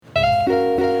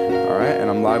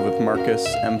I'm live with Marcus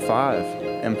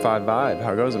M5, M5 Vibe.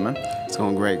 How goes it, man? It's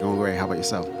going great, going great. How about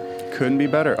yourself? Couldn't be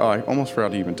better. Oh, I almost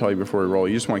forgot to even tell you before we roll.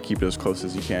 You just want to keep it as close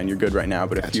as you can. You're good right now,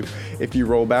 but Gotcha. if you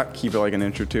roll back, keep it like an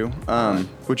inch or two.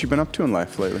 What you been up to in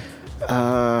life lately?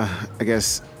 I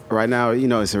guess right now,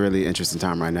 it's a really interesting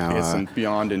time right now. It's a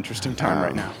beyond interesting time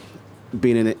right now.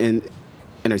 Being in the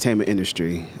entertainment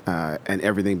industry and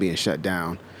everything being shut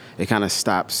down, it kind of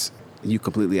stops you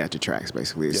completely at your tracks,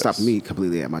 basically. It stopped me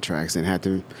completely at my tracks and had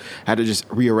to just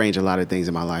rearrange a lot of things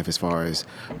in my life as far as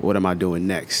what am I doing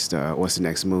next? What's the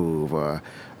next move?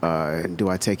 Do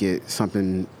I take it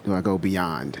something? Do I go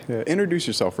beyond? Yeah, introduce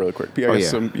yourself really quick. I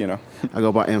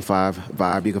go by M5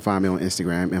 Vibe. You can find me on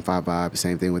Instagram, M5 Vibe.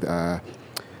 Same thing with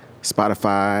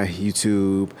Spotify,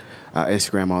 YouTube,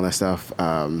 Instagram, all that stuff.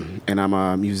 And I'm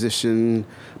a musician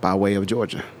by way of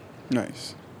Georgia.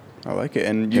 Nice. I like it.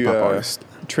 And hip-hop artist.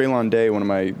 Traylon Day,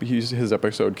 his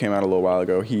episode came out a little while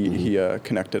ago. He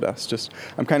connected us.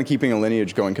 I'm kind of keeping a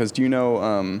lineage going because do you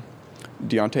know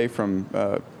Deontay from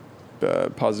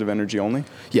Positive Energy Only?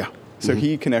 Yeah. So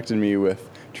he connected me with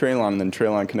Traylon, and then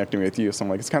Traylon connected me with you. So I'm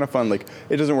like, it's kind of fun. Like,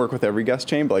 it doesn't work with every guest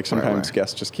chain, but like sometimes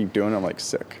guests just keep doing it. I'm like,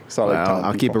 sick. So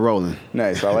I'll keep it rolling.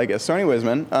 Nice. I like it. So anyways,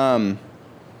 man,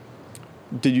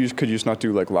 could you just not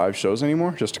do like live shows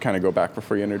anymore? Just to kind of go back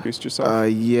before you introduced yourself?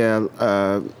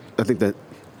 I think that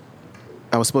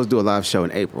I was supposed to do a live show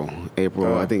in April,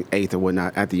 I think 8th or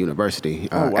whatnot, at the university,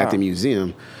 at the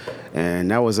museum.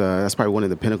 And that's probably one of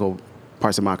the pinnacle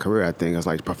parts of my career, I think. I was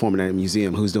like performing at a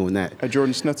museum. Who's doing that? At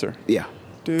Jordan Schnitzer? Yeah.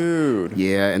 Dude.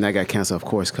 Yeah, and that got canceled, of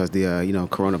course, because the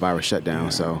coronavirus shutdown. Yeah.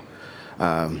 So,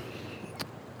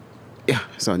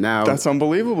 so now that's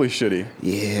unbelievably shitty.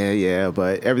 Yeah,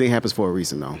 but everything happens for a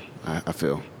reason, though. I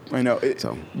feel. I know.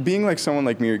 Being like someone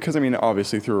like me, because I mean,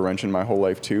 obviously threw a wrench in my whole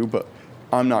life too, but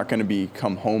I'm not going to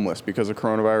become homeless because of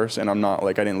coronavirus, and I'm not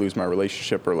like I didn't lose my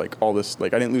relationship or like all this,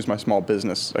 like I didn't lose my small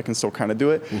business. I can still kind of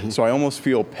do it. Mm-hmm. So I almost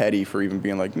feel petty for even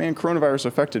being like, man, coronavirus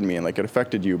affected me, and like it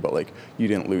affected you, but like you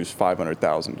didn't lose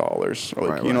 $500,000. Or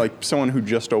like like someone who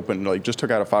just took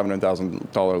out a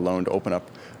 $500,000 loan to open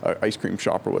up an ice cream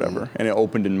shop or whatever, and it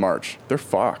opened in March. They're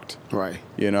fucked. Right.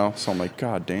 So I'm like,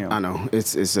 God damn. I know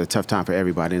it's a tough time for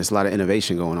everybody, and there's a lot of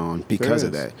innovation going on because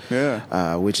of that.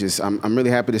 Yeah. Which is I'm really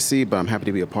happy to see, but I'm happy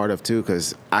to be a part of too,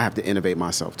 because I have to innovate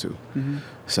myself too. Mm-hmm.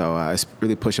 So it's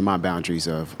really pushing my boundaries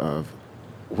of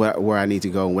where I need to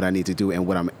go and what I need to do and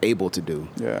what I'm able to do,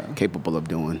 capable of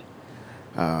doing.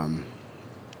 I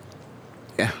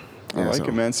like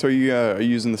it, man. So you are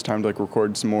using this time to like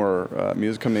record some more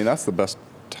music? I mean, that's the best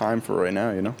time for right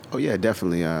now, you know? Oh yeah,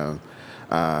 definitely.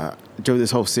 During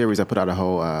this whole series, I put out a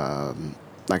whole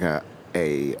like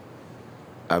a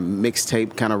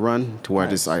mixtape kind of run to where I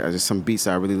just some beats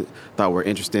that I really thought were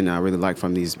interesting and I really like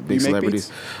from these big celebrities.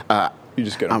 You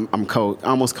just get them? I'm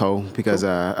almost co because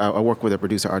I work with a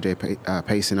producer, RJ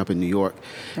Payson, up in New York,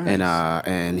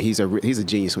 and he's a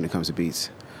genius when it comes to beats.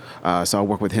 So I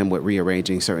work with him with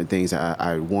rearranging certain things that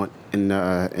I want in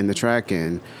the track,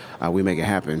 and we make it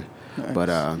happen. Nice. But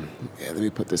let me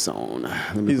put this on.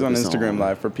 He's on Instagram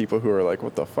Live for people who are like,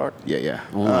 what the fuck? Yeah.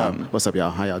 What's up,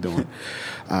 y'all? How y'all doing?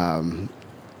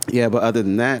 But other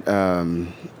than that,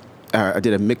 I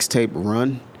did a mixtape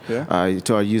run. Yeah.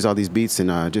 So I use all these beats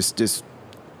and just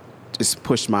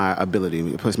push my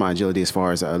ability, push my agility as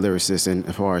far as a lyricist and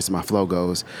as far as my flow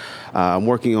goes. I'm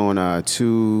working on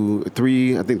 2,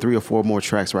 3 or 4 more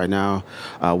tracks right now.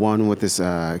 One with this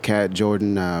cat,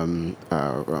 Jordan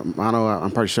Romano. I'm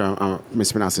pretty sure I'm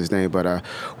mispronouncing his name, but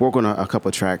work on a couple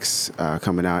of tracks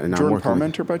coming out. And Jordan I'm working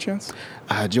Parmenter by chance?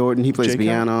 Jordan, he plays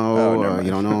piano. You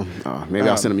don't know? Maybe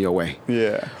I'll send him your way.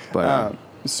 Yeah. But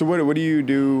so what do you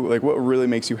do? Like, what really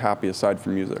makes you happy aside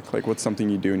from music? Like, what's something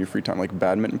you do in your free time? Like,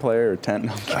 badminton player or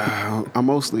tent? I'm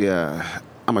mostly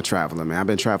I'm a traveler, man. I've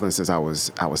been traveling since I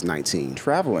was 19.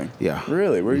 Traveling? Yeah.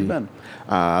 Really? Where have you been?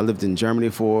 I lived in Germany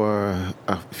for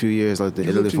a few years. I lived in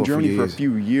Italy for a few years. For a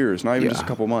few years, not even just a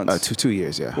couple months. 2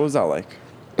 years, yeah. What was that like?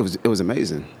 It was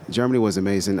amazing. Germany was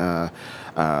amazing. From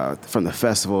the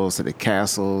festivals to the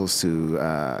castles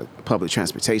to public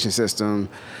transportation system.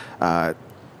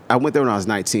 I went there when I was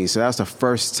 19, so that was the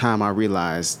first time I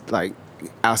realized, like,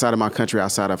 outside of my country,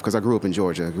 because I grew up in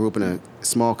Georgia. I grew up in a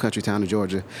small country town in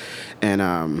Georgia, and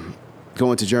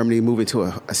going to Germany, moving to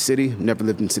a city, never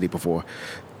lived in a city before,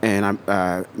 and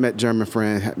I met German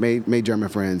friends, made German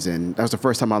friends, and that was the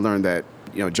first time I learned that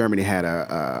Germany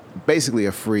had basically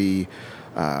a free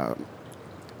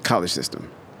college system.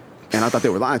 And I thought they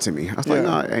were lying to me. I was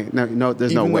like, no,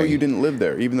 there's no way. Even though you didn't live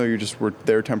there, even though you just were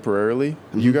there temporarily,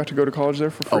 you got to go to college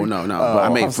there for free? Oh, no. But I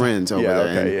made friends over there.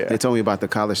 Okay, and they told me about the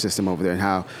college system over there and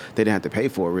how they didn't have to pay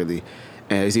for it, really.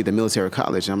 and it's either military or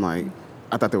college. I'm like,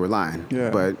 I thought they were lying. Yeah.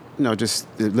 But, just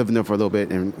living there for a little bit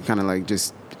and kind of like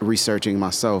just researching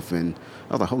myself. And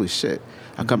I was like, holy shit.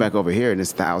 I come back over here and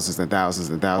it's thousands and thousands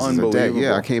and thousands a day.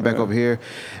 Yeah, I came back over here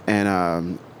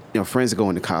and, friends are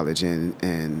going to college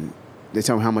and they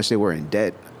tell me how much they were in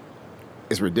debt.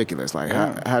 It's ridiculous. Like,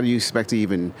 how do you expect to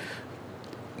even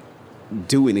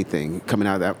do anything coming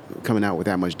out with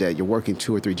that much debt? You're working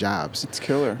 2 or 3 jobs. It's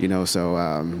killer. So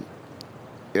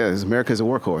America's a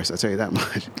workhorse. I'll tell you that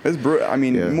much. It's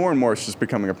more and more it's just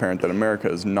becoming apparent that America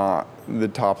is not the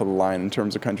top of the line in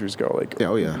terms of countries go. Like,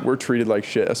 we're treated like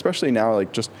shit, especially now.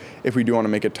 Like, just if we do want to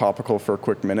make it topical for a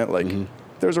quick minute, like,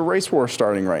 there's a race war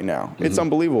starting right now. It's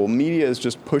unbelievable. Media is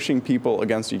just pushing people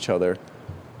against each other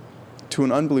to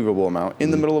an unbelievable amount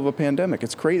in the middle of a pandemic.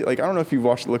 It's crazy. Like, I don't know if you've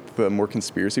looked at the more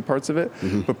conspiracy parts of it,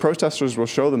 but protesters will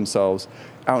show themselves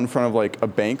out in front of like a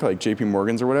bank, like JP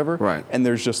Morgan's or whatever. Right. And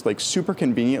there's just like super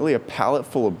conveniently a pallet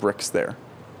full of bricks there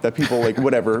that people like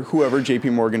whoever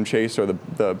JP Morgan Chase or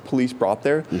the police brought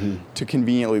there to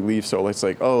conveniently leave. So it's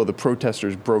like, oh, the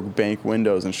protesters broke bank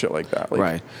windows and shit like that. Like,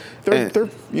 right.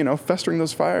 They're festering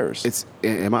those fires.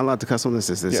 Am I alled to cuss on this?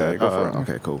 Yeah, go for it.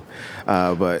 Okay, cool.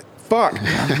 But fuck.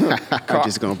 I'm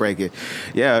just gonna break it.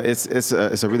 Yeah, it's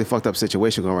a really fucked up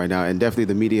situation going right now, and definitely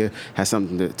the media has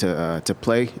something to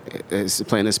play. It's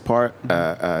playing its part,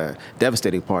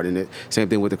 devastating part in it. Same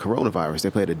thing with the coronavirus. They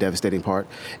played a devastating part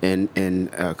in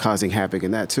causing havoc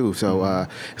in that too. So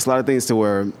it's a lot of things to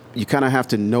where you kind of have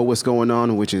to know what's going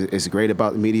on, which is great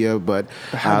about the media. But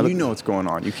how do you know what's going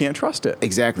on? You can't trust it.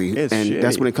 Exactly, it's and shitty.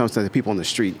 that's when it comes to the people on the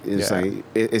street. It's like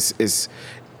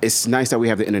it's nice that we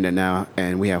have the internet now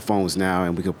and we have phones now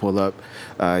and we can pull up.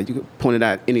 You can point it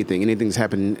at anything. Anything's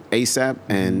happening ASAP,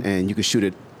 and you can shoot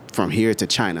it from here to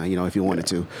China, if you wanted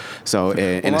to. So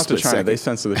in a not to split China, second. they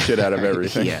censor the shit out of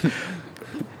everything. Yeah,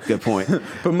 good point.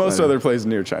 But most other places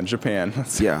near China, Japan.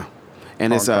 Yeah.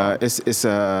 And it's a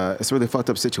really fucked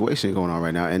up situation going on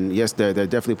right now. And yes, they're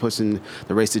definitely pushing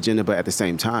the race agenda, but at the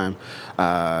same time,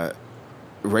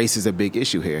 race is a big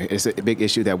issue here. It's a big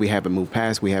issue that we haven't moved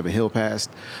past, we haven't healed past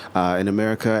in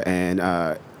America, and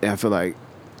I feel like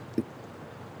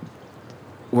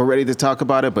we're ready to talk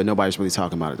about it, but nobody's really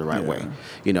talking about it the right way.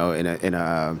 In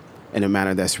a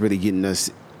manner that's really getting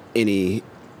us any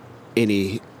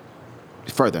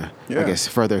further. I guess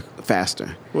faster.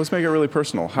 Well, let's make it really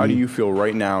personal. How do you feel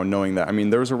right now, knowing that? I mean,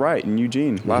 there was a riot in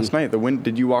Eugene last night.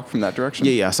 Did you walk from that direction?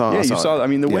 Yeah, I saw. Yeah, you saw. It. I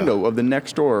mean, the window of the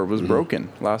next door was broken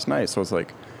last night. So it's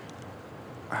like,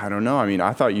 I don't know. I mean,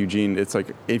 I thought Eugene. It's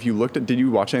like, if you looked at, did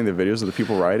you watch any of the videos of the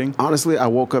people rioting? Honestly, I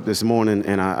woke up this morning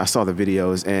and I saw the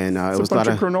videos, and it was a bunch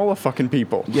of granola fucking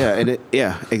people. Yeah,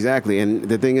 exactly. And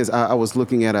the thing is, I was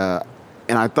looking at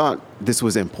and I thought this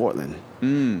was in Portland.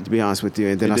 To be honest with you,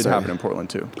 and then it did happen in Portland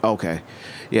too. Okay,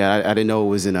 yeah, I didn't know it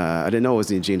was in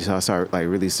Eugene, so I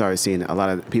really started seeing a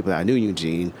lot of people that I knew in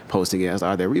Eugene posting it. I was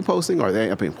like, are they reposting or are they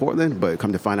up in Portland? But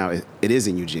come to find out, it is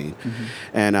in Eugene,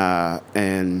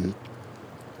 and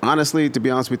honestly, to be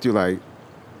honest with you, like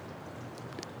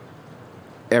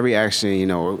every action,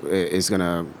 is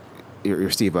gonna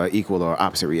receive an equal or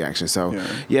opposite reaction. So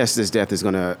yes, this death is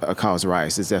gonna cause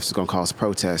riots. This death is gonna cause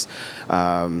protests,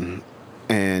 and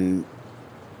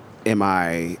am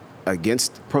I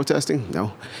against protesting?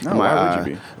 No. No, why would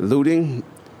you be? Looting?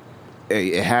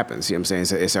 It happens. You know what I'm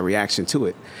saying? It's a reaction to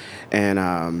it.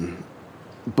 And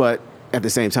but at the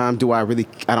same time,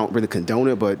 I don't really condone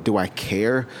it, but do I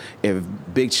care if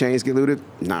big chains get looted?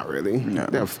 Not really. No.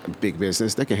 They're a big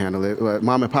business. They can handle it. But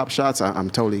mom and pop shots, I'm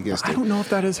totally against it. I don't know if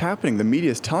that is happening. The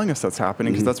media is telling us that's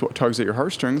happening because that's what tugs at your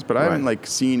heartstrings. But I haven't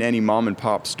seen any mom and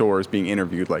pop stores being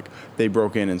interviewed like they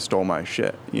broke in and stole my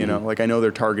shit. You know, like I know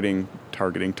they're targeting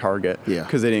Target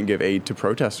because they didn't give aid to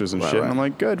protesters and shit. And I'm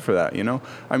like, good for that.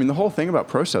 I mean, the whole thing about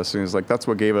protesting is like that's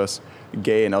what gave us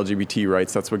gay and LGBT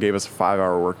rights. That's what gave us a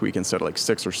 5-hour work week instead of like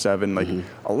 6 or 7. Like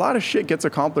a lot of shit gets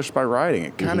accomplished by rioting.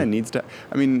 It kind of needs to.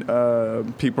 I mean,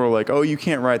 people are like, oh, you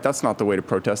can't riot. That's not the way to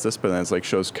protest this. But then it's like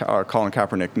shows Colin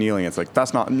Kaepernick kneeling. It's like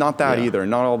that's not that either.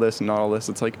 Not all this and not all this.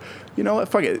 It's like, you know what?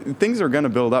 Fuck it. Things are gonna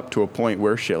build up to a point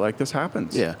where shit like this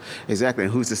happens. Yeah, exactly.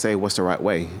 And who's to say what's the right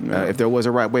way? If there was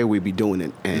a right way, we'd be doing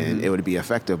it, and it would be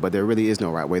effective. But there really is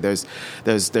no right way. There's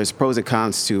pros and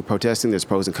cons to protesting. There's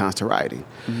pros and cons to rioting.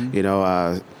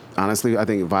 Honestly, I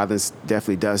think violence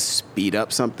definitely does speed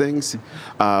up some things,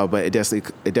 but it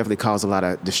definitely causes a lot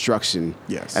of destruction.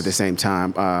 Yes. At the same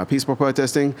time, peaceful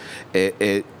protesting,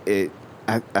 I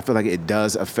feel like it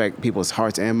does affect people's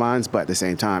hearts and minds, but at the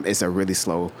same time, it's a really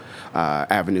slow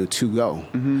avenue to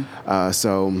go.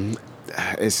 So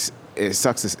it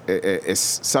sucks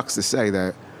to say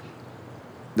that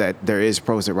that there is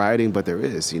pros to rioting, but there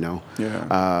is,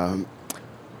 Yeah.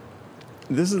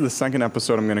 This is the second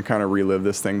episode I'm going to kind of relive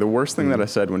this thing. The worst thing that I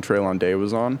said when Traylon Day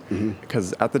was on,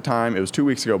 because at the time, it was 2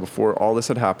 weeks ago before all this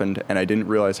had happened, and I didn't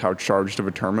realize how charged of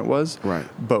a term it was. Right.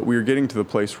 But we were getting to the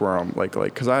place where I'm like,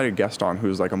 because I had a guest on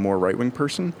who's like a more right-wing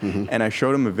person, and I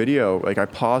showed him a video, like I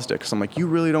paused it, because I'm like, you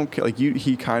really don't care. Like,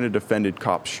 he kind of defended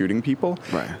cops shooting people.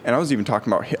 Right. And I was even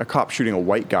talking about a cop shooting a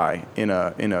white guy in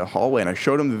a hallway, and I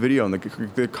showed him the video, and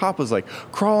the cop was like,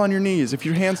 crawl on your knees. If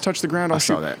your hands touch the ground, I'll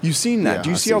shoot. I saw that. You've seen that. Yeah, Do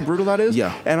you I see see how it. brutal that is?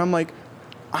 Yeah. And I'm like,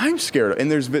 I'm scared. And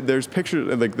there's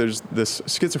pictures, like there's this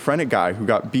schizophrenic guy who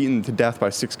got beaten to death by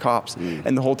 6 cops.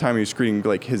 And the whole time he was screaming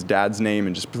like his dad's name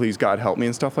and just, please God help me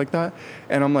and stuff like that.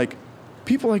 And I'm like,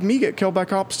 people like me get killed by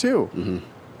cops too.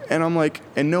 And I'm like,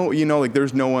 and no, like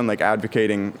there's no one like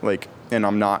advocating like, and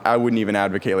I wouldn't even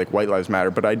advocate like white lives matter,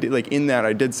 but I did like in that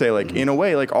I did say like in a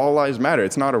way like all lives matter.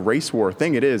 It's not a race war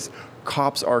thing. It is.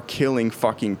 Cops are killing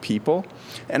fucking people.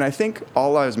 And I think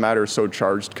all lives matter is so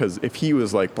charged because if he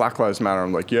was like Black Lives Matter,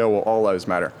 I'm like, yeah, well, all lives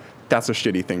matter. That's a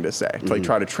shitty thing to say, to like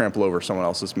try to trample over someone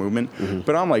else's movement.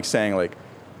 But I'm like saying like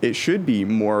it should be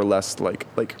more or less like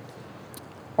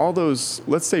all those,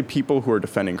 let's say people who are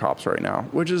defending cops right now,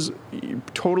 which is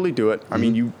totally do it. I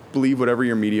mean, you believe whatever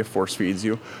your media force feeds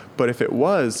you. But if it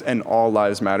was an all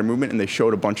lives matter movement and they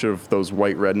showed a bunch of those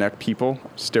white redneck people,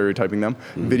 stereotyping them,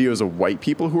 videos of white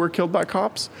people who were killed by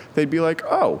cops, they'd be like,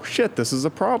 oh shit, this is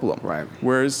a problem. Right.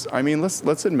 Whereas, I mean,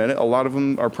 let's admit it. A lot of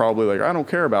them are probably like, I don't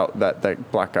care about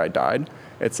that black guy died.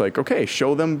 It's like, okay,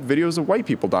 show them videos of white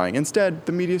people dying. Instead,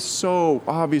 the media is so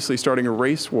obviously starting a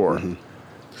race war.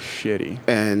 Shitty.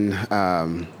 And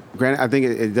granted, I think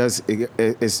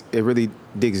it really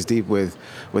digs deep with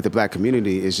the black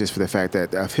community is just for the fact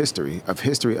that of history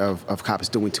of cops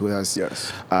doing to us.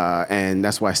 Yes. And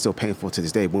that's why it's still painful to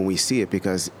this day when we see it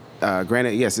because.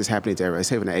 Granted, yes, it's happening to everyone. It's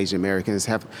happening to Asian Americans.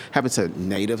 It's happened to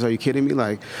natives. Are you kidding me?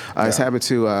 Like, it's happened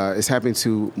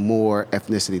to more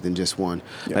ethnicity than just one.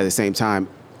 Yeah. At the same time,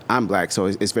 I'm black, so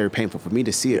it's very painful for me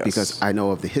to see it because I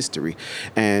know of the history,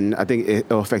 and I think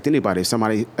it'll affect anybody. If a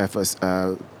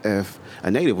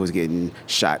native was getting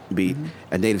shot, beat,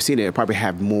 a native seen it, it'd probably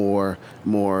have more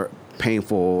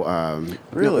painful,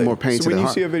 really? More pain so to when the you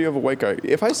heart. see a video of a white guy,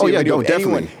 if I see a video of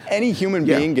anyone, any human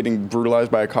being getting brutalized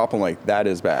by a cop, I'm like, that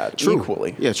is bad. True.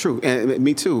 Equally. Yeah, true. And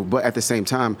me too. But at the same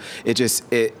time, I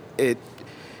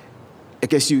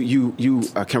guess you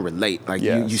can relate. Like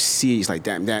you see, it's like,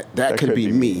 damn, that could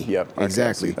be me. Yep,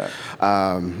 exactly. I can see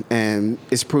that. And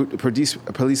it's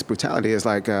police brutality is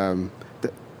like they're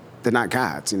not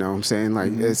gods. You know what I'm saying?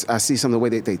 Like I see some of the way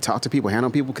they talk to people, handle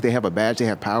people. They have a badge, they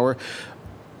have power.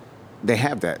 They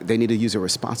have that. They need to use a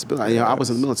responsibility. I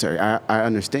was in the military. I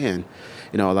understand,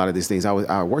 a lot of these things.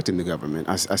 I worked in the government.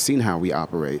 I seen how we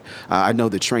operate. I know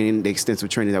the training, the extensive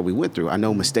training that we went through. I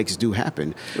know mistakes do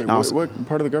happen. Wait, what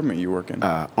part of the government you work in?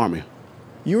 Army.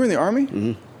 You were in the Army?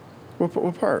 Mm-hmm.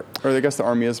 What part? Or I guess the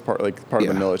Army is part of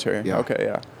the military. Yeah. Okay,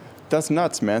 yeah. That's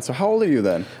nuts, man. So how old are you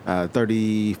then?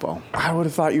 34. I would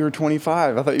have thought you were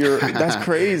 25. I thought you were. That's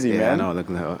crazy, man. I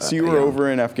know. So you were over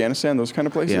in Afghanistan, those kind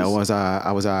of places? Yeah,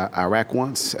 I was Iraq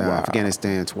once,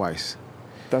 Afghanistan twice.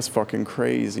 That's fucking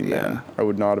crazy, man. Yeah. I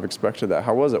would not have expected that.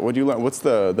 How was it? What did you learn? What's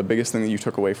the biggest thing that you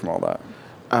took away from all that?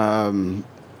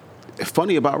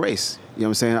 Funny about race. You know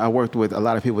what I'm saying? I worked with a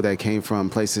lot of people that came from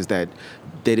places that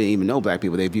they didn't even know black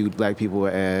people. They viewed black people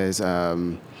as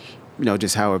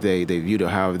just however they viewed it,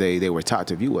 however they were taught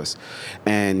to view us.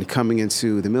 And coming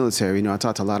into the military, I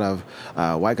talked to a lot of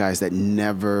white guys that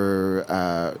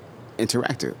never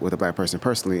interacted with a black person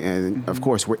personally. And of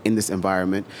course, we're in this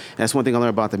environment. And that's one thing I learned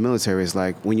about the military is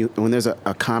like when there's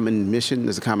a common mission,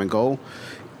 there's a common goal,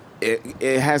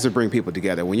 it has to bring people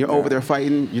together. When you're over there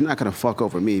fighting, you're not going to fuck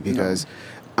over me because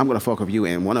I'm going to fuck over you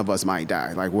and one of us might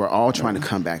die. Like we're all trying to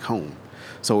come back home.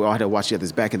 So we all had to watch each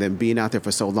other's back, and then being out there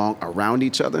for so long around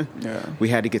each other, we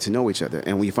had to get to know each other.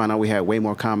 And we found out we had way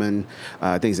more common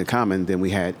things in common than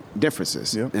we had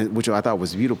differences, and which I thought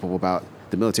was beautiful about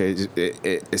the military.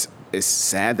 It's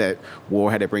sad that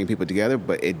war had to bring people together,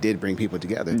 but it did bring people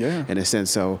together in a sense.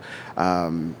 So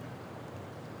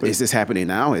is this happening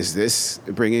now? Is this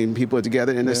bringing people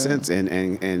together in a sense?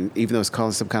 And even though it's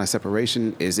causing some kind of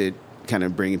separation, is it kind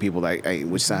of bringing people like, hey,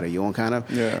 which side are you on, kind of,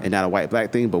 and not a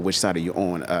white-black thing, but which side are you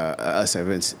on, us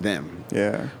against them,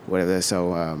 whatever.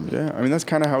 So I mean that's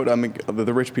kind of how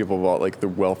the rich people of all, like the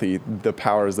wealthy, the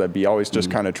powers that be, always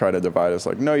just kind of try to divide us.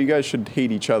 Like, no, you guys should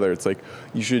hate each other. It's like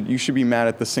you should be mad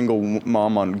at the single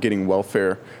mom on getting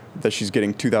welfare, that she's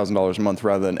getting $2,000 a month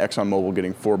rather than ExxonMobil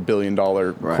getting $4 billion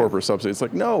corporate subsidy. It's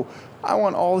like, no, I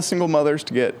want all the single mothers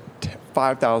to get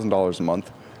 $5,000 a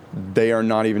month. they are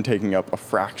not even taking up a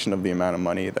fraction of the amount of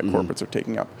money that corporates are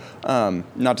taking up.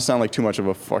 Not to sound like too much of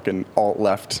a fucking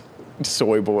alt-left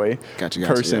soy boy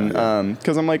person,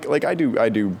 because I'm like I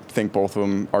do think both of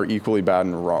them are equally bad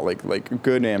and raw, like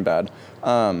good and bad.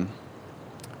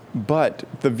 But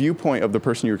the viewpoint of the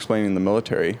person you're explaining in the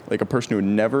military, like a person who had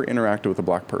never interacted with a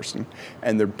black person,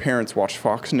 and their parents watch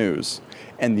Fox News,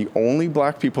 and the only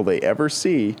black people they ever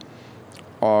see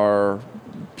are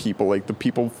people like the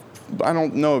people. I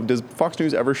don't know. Does Fox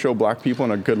News ever show black people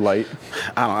in a good light?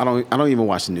 I don't even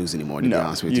watch the news anymore, to be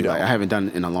honest with you. Like, I haven't done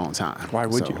it in a long time. Why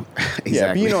would you? Exactly. Yeah,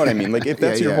 but you know what I mean. Like if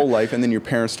that's your whole life, and then your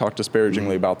parents talk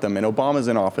disparagingly about them, and Obama's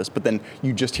in office, but then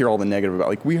you just hear all the negative about.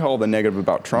 Like we hear all the negative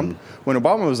about Trump. When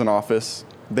Obama was in office,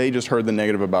 they just heard the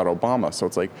negative about Obama. So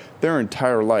it's like their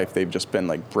entire life they've just been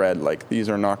like bred like these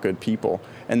are not good people.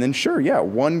 And then sure, yeah,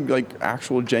 one like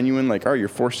actual genuine like you're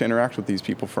forced to interact with these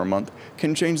people for a month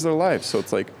can change their lives. So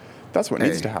it's like. That's what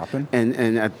needs to happen.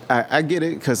 And I get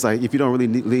it, because like if you don't really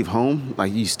leave home,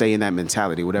 like you stay in that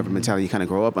mentality, whatever mentality you kind of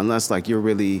grow up, unless like you're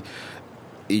really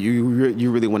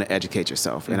you really want to educate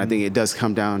yourself. And I think it does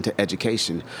come down to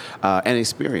education and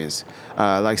experience. Like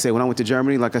I say, when I went to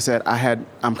Germany, like I said,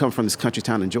 I'm coming from this country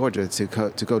town in Georgia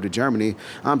to go to Germany.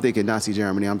 I'm thinking Nazi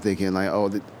Germany. I'm thinking like,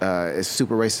 it's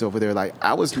super racist over there. Like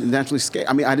I was naturally scared.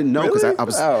 I mean, I didn't know because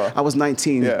I was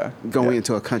 19 going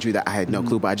into a country that I had no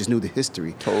clue, but I just knew the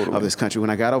history of this country. When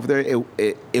I got over there,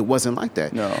 it wasn't like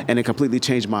that. No. And it completely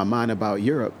changed my mind about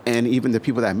Europe. And even the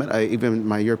people that I met, even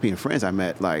my European friends I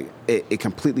met, like it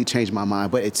completely changed my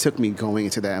mind. But it took me going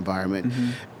into that environment,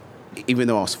 even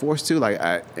though I was forced to.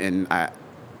 I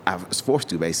was forced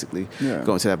to basically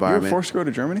go into that environment. You were forced to go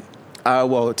to Germany?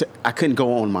 I couldn't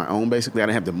go on my own. Basically, I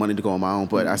didn't have the money to go on my own.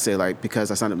 But I say like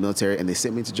because I signed up military and they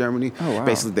sent me to Germany. Oh, wow.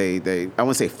 Basically, they I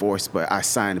wouldn't say forced, but I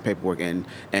signed the paperwork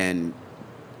and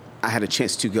I had a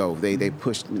chance to go. They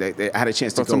I had a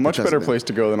chance to go. It's a much better place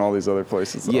to go than all these other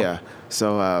places. Though. Yeah.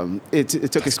 So it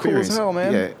took experience. Cool as hell,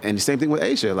 man. Yeah. And the same thing with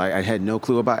Asia. Like I had no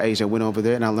clue about Asia. I went over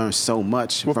there and I learned so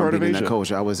much What from part being of in that Asia?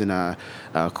 culture. I was in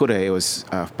Kure. It was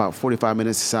about 45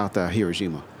 minutes south of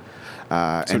Hiroshima.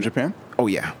 So Japan? Oh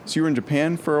yeah. So you were in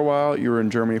Japan for a while. You were in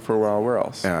Germany for a while. Where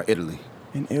else? Italy.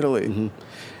 In Italy.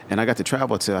 And I got to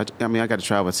travel to. I got to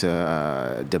travel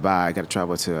to Dubai. I got to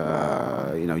travel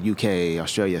to UK,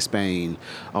 Australia, Spain.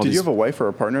 Did you have a wife or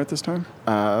a partner at this time?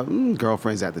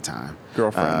 Girlfriends at the time.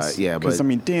 Girlfriends. Yeah, because but I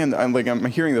mean, damn. I'm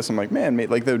hearing this. I'm like, man,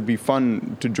 like that would be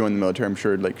fun to join the military. I'm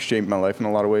sure it'd like shape my life in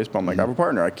a lot of ways. But I'm like, I have a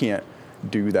partner. I can't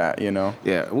do that. You know.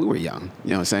 Yeah, we were young.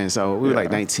 You know what I'm saying? So we were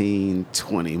like 19,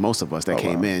 20. Most of us that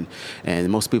came in, and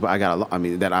most people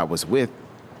that I was with.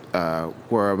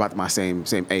 Were about my same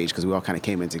age because we all kind of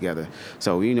came in together.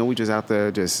 So we just out there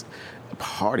just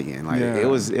partying. Like it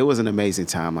was an amazing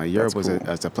time. Like Europe was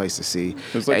a place to see.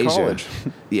 It was like Asia, college.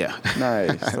 Yeah,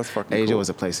 nice. That's fucking Asia cool. was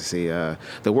a place to see.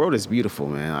 The world is beautiful,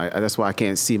 man. That's why I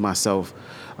can't see myself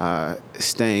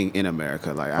staying in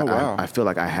America. Like I feel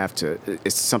like I have to.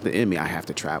 It's something in me. I have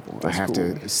to travel. I have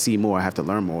to see more. I have to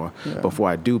learn more before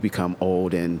I do become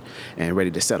old and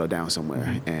ready to settle down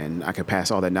somewhere. And I can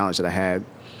pass all that knowledge that I had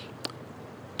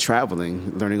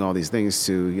traveling, learning all these things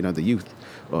to the youth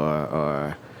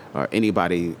or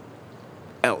anybody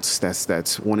else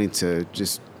that's wanting to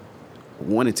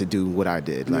do what I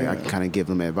did. Like I can kind of give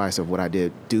them advice of what I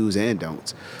did, do's and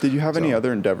don'ts. Did you have any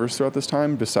other endeavors throughout this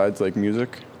time besides like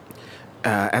music?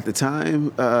 At the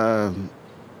time, I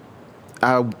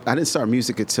didn't start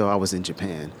music until I was in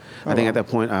Japan. I think at that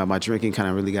point, my drinking kind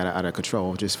of really got out of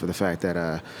control just for the fact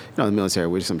that, the military,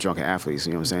 we're just some drunken athletes,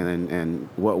 you know what I'm saying? And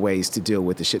what ways to deal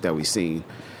with the shit that we've seen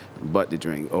but to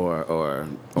drink or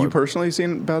You personally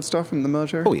seen bad stuff in the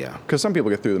military? Oh, yeah. Because some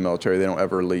people get through the military, they don't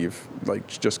ever leave, like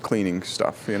just cleaning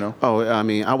stuff, you know? Oh, I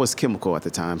mean, I was chemical at the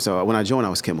time. So when I joined,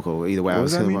 I was chemical. Either way, What I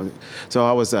was does that chemical. mean? So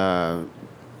I was...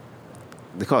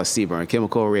 they call it CBRN,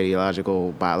 chemical,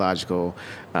 radiological, biological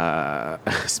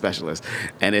specialist.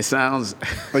 And it sounds...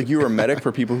 Like you were a medic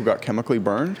for people who got chemically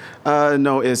burned?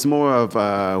 No, it's more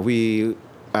of we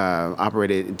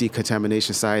operated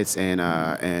decontamination sites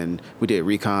and we did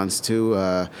recons too.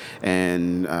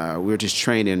 And we were just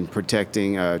trained in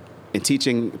protecting... in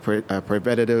teaching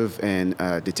preventative and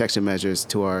detection measures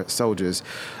to our soldiers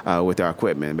with our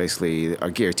equipment, basically our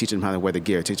gear, teaching them how to wear the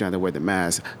gear, teaching them how to wear the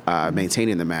mask,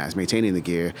 maintaining the mask, maintaining the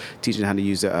gear, teaching them how to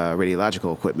use the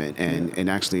radiological equipment. And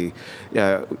actually,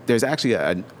 there's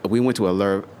actually we went to a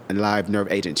live nerve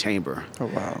agent chamber. Oh,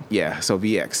 wow. Yeah, so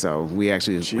VX. So we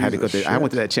actually had to go through. Jesus I went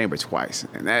shit. to that chamber twice,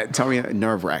 and that told me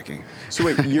nerve-wracking. So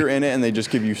wait, you're in it and they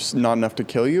just give you not enough to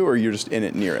kill you, or you're just in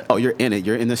it near it? Oh, you're in it.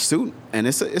 You're in the suit, and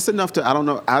it's enough to. I don't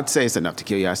know. I'd say it's enough to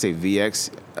kill you. I say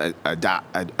VX a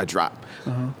drop.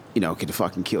 could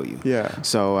fucking kill you. Yeah.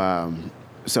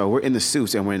 So we're in the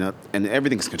suits and and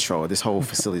everything's controlled. This whole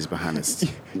facility is behind us.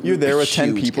 You're there with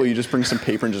 10 people. You just bring some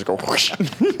paper and just go whoosh,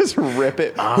 you just rip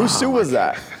it. Whose suit was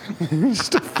that?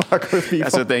 Just to fuck with people.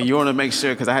 That's the thing. You want to make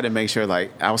sure, because I had to make sure,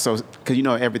 like, because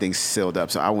everything's sealed up.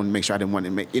 So I want to make sure I didn't want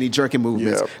to make any jerking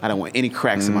movements. Yep. I don't want any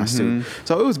cracks in my suit.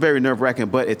 So it was very nerve wracking,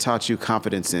 but it taught you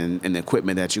confidence in the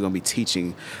equipment that you're going to be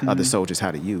teaching other soldiers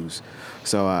how to use.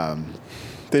 So,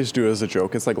 they just do it as a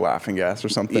joke. It's like laughing gas or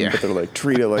something, Yeah. but they're like,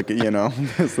 treat it like, so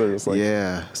they're just like,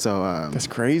 yeah. So, that's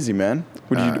crazy, man.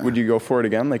 Would you go for it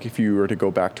again? Like if you were to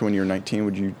go back to when you were 19,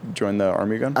 would you join the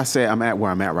Army again? I say I'm at where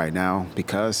I'm at right now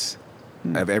because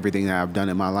of everything that I've done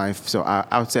in my life. So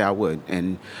I would say I would.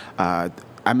 And I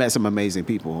met some amazing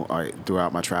people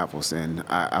throughout my travels, and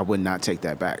I would not take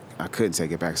that back. I couldn't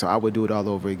take it back. So I would do it all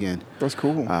over again. That's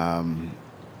cool.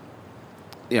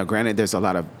 Granted, there's a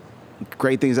lot of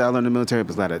great things I learned in the military,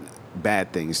 but there's a lot of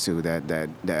bad things too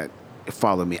that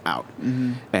follow me out.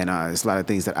 And it's a lot of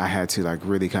things that I had to like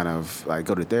really kind of like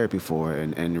go to therapy for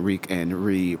and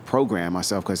reprogram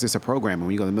myself, because it's a program. And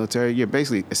when you go to the military, you're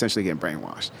basically essentially getting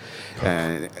brainwashed.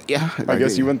 And I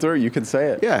guess you went through it. You can say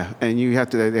it. Yeah, and you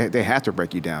have to. They have to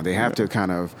break you down. They have to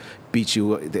kind of beat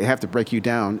you. They have to break you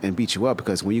down and beat you up,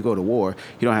 because when you go to war,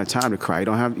 you don't have time to cry. You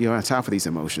don't have time for these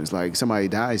emotions. Like somebody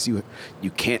dies, you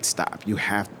can't stop. You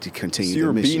have to continue. So you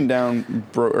were the mission.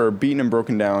 beaten and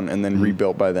broken down, and then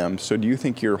rebuilt by them. So do you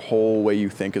think your whole way you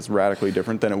think is radically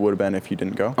different than it would have been if you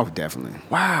didn't go? Oh, definitely.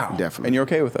 Wow. Definitely. And you're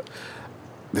okay with it?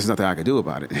 There's nothing I could do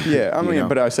about it. Yeah, I mean,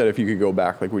 but I said if you could go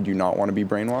back, like, would you not want to be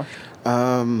brainwashed?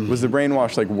 Was the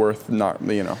brainwash like worth not?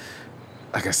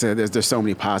 Like I said, there's so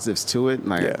many positives to it.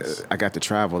 Like Yes. I got to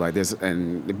travel,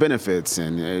 and the benefits,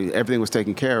 and everything was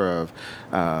taken care of.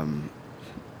 Yeah,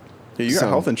 you got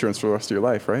health insurance for the rest of your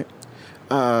life, right?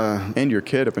 And your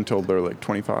kid up until they're like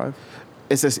 25.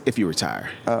 It's just if you retire,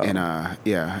 and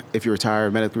if you retire,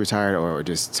 medically retired, or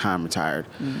just time retired,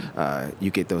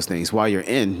 you get those things. While you're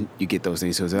in, you get those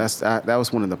things. So that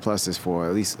was one of the pluses for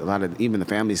at least a lot of even the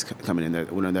families coming in there.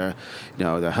 When they're,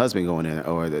 the husband going in,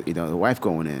 or the wife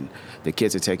going in, the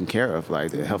kids are taken care of.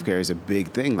 Like the healthcare is a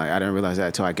big thing. Like I didn't realize that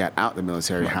until I got out the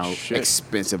military, how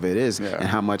expensive it is, and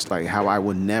how much how I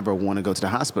would never want to go to the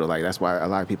hospital. Like that's why a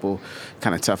lot of people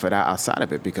kind of tough it out outside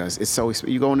of it, because it's so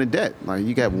you go into debt. Like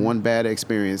you got one bad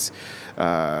experience,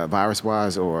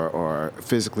 virus-wise or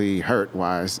physically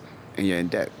hurt-wise, and you're in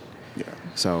debt. Yeah.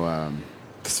 So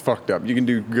it's fucked up. You can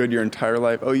do good your entire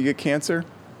life. Oh, you get cancer?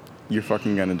 You're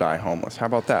fucking gonna die homeless. How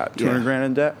about that? 200 grand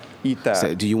in debt? Eat that.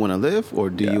 So do you want to live, or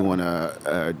do you want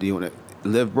to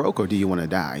live broke, or do you want to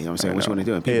die? You know what I'm saying? What you want to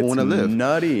do? And people want to live. It's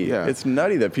nutty. Yeah. It's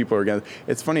nutty that people are against.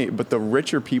 It's funny, but the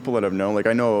richer people that I've known, like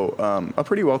I know a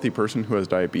pretty wealthy person who has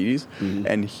diabetes,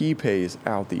 and he pays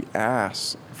out the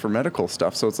ass for medical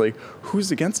stuff. So it's like,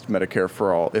 who's against Medicare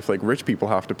for all if like rich people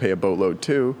have to pay a boatload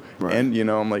too? Right. And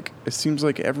I'm like, it seems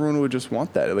like everyone would just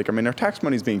want that. Like, I mean, our tax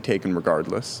money's being taken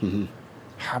regardless.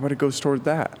 How about it goes toward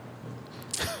that?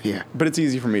 Yeah. But it's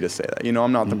easy for me to say that.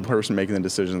 I'm not the person making the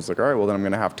decisions. Like, all right, well, then I'm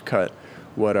going to have to cut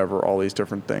whatever, all these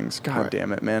different things. God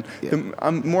damn it, man. Yeah.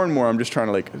 I'm more and more, I'm just trying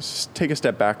to like take a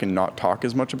step back and not talk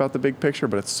as much about the big picture,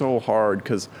 but it's so hard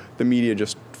because the media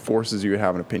just forces you to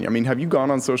have an opinion. I mean, have you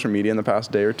gone on social media in the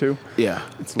past day or two? Yeah.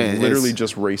 It's literally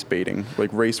just race baiting,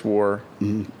 like race war,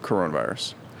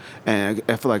 coronavirus. And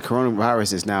I feel like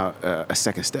coronavirus is now a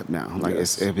second step now. Like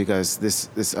it's because this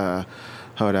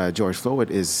George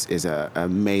Floyd is a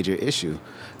major issue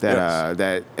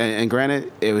that and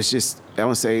granted it was just, I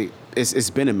won't say it's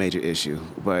been a major issue,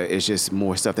 but it's just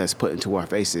more stuff that's put into our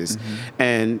faces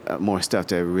and more stuff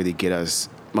to really get us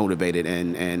motivated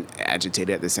and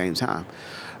agitated at the same time.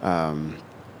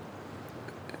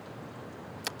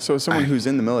 So as someone who's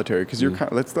in the military, because you're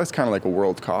that's kind of like a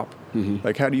world cop.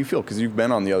 Like, how do you feel? Because you've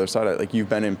been on the other side. Like, you've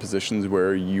been in positions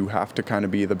where you have to kind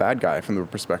of be the bad guy from the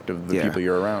perspective of the people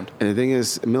you're around. And the thing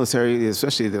is, military,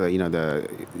 especially the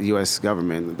U.S.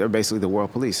 government, they're basically the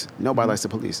world police. Nobody likes the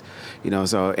police,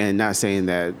 So, and not saying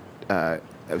that,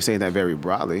 I'm saying that very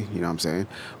broadly. You know what I'm saying?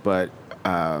 But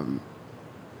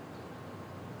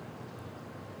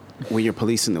when you're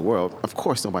policing the world, of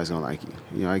course nobody's gonna like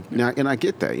you. And I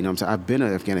get that. You know what I'm saying? I've been to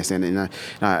Afghanistan, and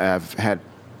I've had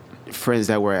friends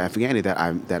that were Afghani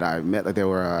that I met, like they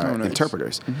were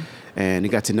interpreters, and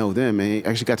you got to know them, and you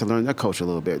actually got to learn their culture a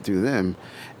little bit through them,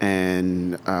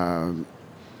 and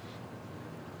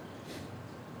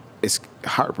it's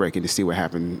heartbreaking to see what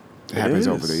happens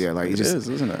over there. Yeah, like it is,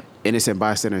 isn't it? Innocent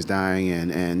bystanders dying,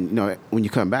 and when you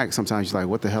come back, sometimes you're like,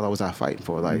 what the hell was I fighting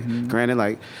for? Like, granted,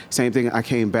 like same thing. I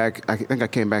think I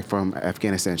came back from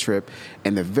Afghanistan trip,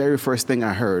 and the very first thing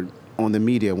I heard on the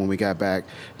media when we got back.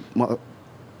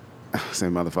 Say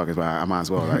motherfuckers, but I might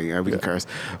as well. Like, we can curse.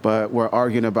 But we're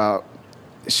arguing about,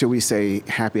 should we say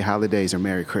Happy Holidays or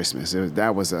Merry Christmas?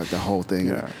 That was the whole thing.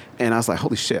 Yeah. And I was like,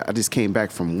 holy shit, I just came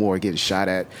back from war getting shot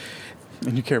at.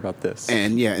 And you care about this.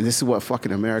 And and this is what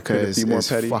fucking America is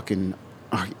fucking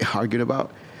arguing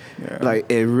about. Yeah.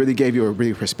 Like, it really gave you a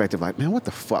really perspective, like, man, what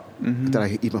the fuck did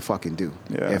I even fucking do?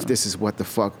 Yeah. If this is what the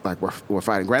fuck, like, we're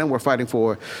fighting. Granted, we're fighting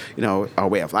for, our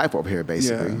way of life over here,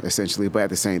 basically, essentially. But at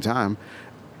the same time,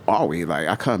 are we? Like,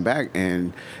 I come back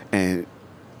and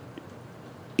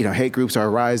hate groups are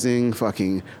rising.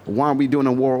 Fucking, why are we doing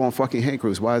a war on fucking hate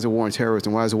groups? Why is it war on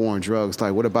terrorism? Why is it war on drugs?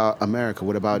 Like, what about America?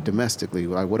 What about domestically?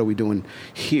 Like, what are we doing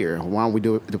here? Why aren't we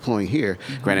deploying here?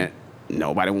 Granted,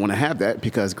 nobody want to have that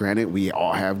because, granted, we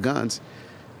all have guns.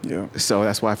 Yeah. So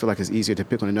that's why I feel like it's easier to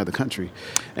pick on another country.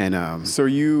 And so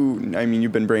you've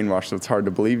been brainwashed, so it's hard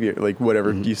to believe you, like,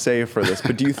 whatever you say for this.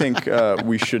 But do you think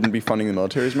we shouldn't be funding the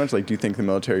military as much? Like, do you think the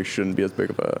military shouldn't be as big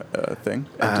of a thing?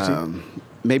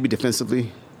 Maybe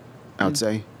defensively, I would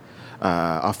say.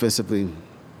 Offensively,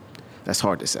 that's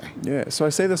hard to say. Yeah, so I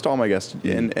say this to all my guests,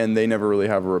 and they never really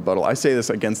have a rebuttal. I say this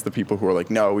against the people who are like,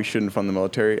 no, we shouldn't fund the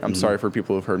military. I'm sorry for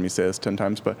people who've heard me say this 10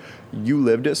 times, but you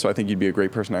lived it, so I think you'd be a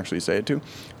great person to actually say it to.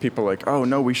 People are like, oh,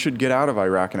 no, we should get out of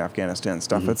Iraq and Afghanistan and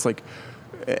stuff. It's like,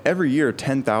 every year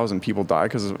 10,000 people die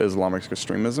because of Islamic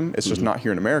extremism. It's just not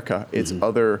here in America. It's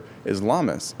other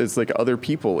Islamists. It's like other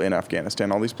people in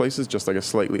Afghanistan, all these places, just like a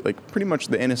slightly, like pretty much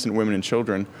the innocent women and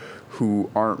children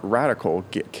who aren't radical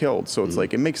get killed. So it's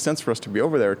like, it makes sense for us to be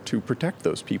over there to protect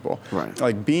those people. Right.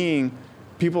 Like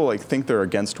people like think they're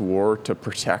against war to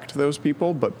protect those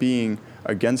people, but being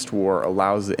against war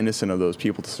allows the innocent of those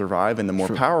people to survive and the more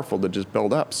powerful to just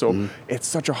build up. So it's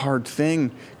such a hard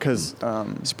thing because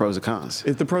it's pros and cons.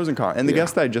 It's the pros and cons. And the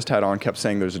guest that I just had on kept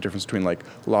saying there's a difference between like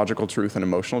logical truth and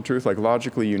emotional truth. Like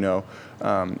logically,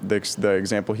 the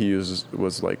example he uses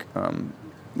was like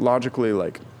logically,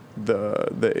 like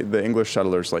the English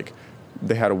settlers, like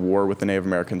they had a war with the Native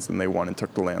Americans and they won and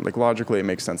took the land. Like logically, it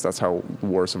makes sense. That's how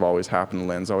wars have always happened. The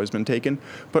land's always been taken.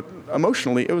 But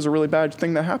emotionally, it was a really bad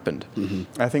thing that happened.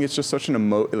 I think it's just such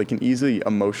an easily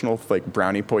emotional like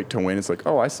brownie point to win. It's like,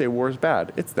 oh, I say war is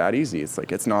bad. It's that easy. It's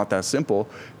like, it's not that simple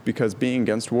because being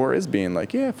against war is being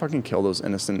like, yeah, fucking kill those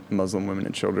innocent Muslim women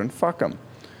and children. Fuck them.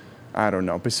 I don't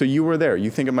know. But so you were there.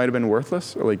 You think it might have been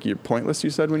worthless or like you're pointless,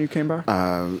 you said, when you came back?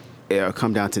 It'll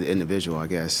come down to the individual, I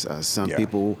guess. Some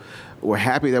people were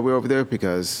happy that we were over there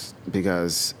because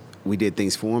we did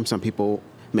things for them. Some people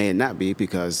may not be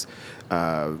because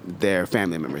their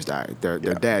family members died, their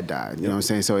dad died. You know what I'm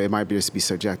saying? So it might just be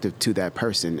subjective to that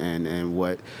person and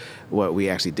what we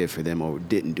actually did for them or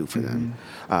didn't do for them.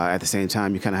 At the same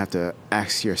time, you kind of have to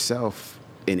ask yourself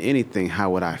in anything, how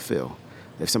would I feel?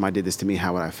 If somebody did this to me,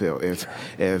 how would I feel?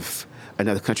 If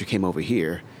another country came over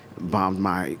here, bombed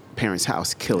my parents'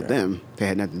 house, killed them, they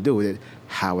had nothing to do with it,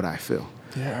 how would I feel?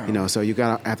 Yeah. So you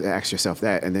have to ask yourself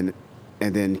that, and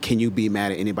then can you be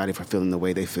mad at anybody for feeling the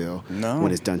way they feel when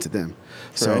it's done to them?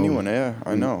 For anyone,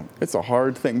 I know. It's a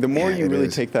hard thing. The more you really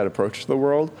take that approach to the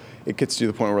world, it gets to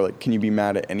the point where, like, can you be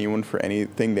mad at anyone for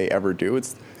anything they ever do?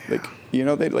 It's like,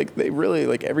 they really,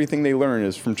 like, everything they learn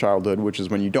is from childhood, which is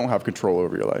when you don't have control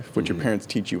over your life, what your parents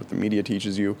teach you, what the media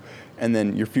teaches you, and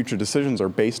then your future decisions are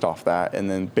based off that, and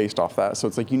then based off that. So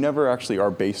it's like you never actually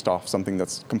are based off something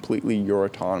that's completely your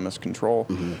autonomous control.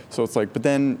 So it's like, but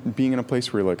then being in a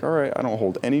place where you're like, all right, I don't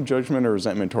hold any judgment or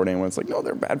resentment toward anyone. It's like, no,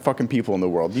 they're bad fucking people in the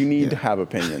world. You need to have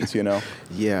opinions,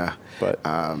 Yeah. But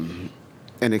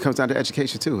and it comes down to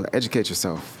education too. Educate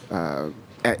yourself.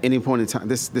 At any point in time,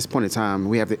 this point in time,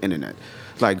 we have the internet.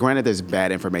 Like, granted, there's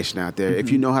bad information out there. If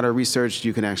you know how to research,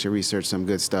 you can actually research some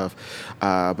good stuff.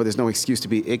 But there's no excuse to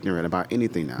be ignorant about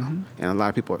anything now. And a lot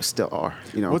of people still are.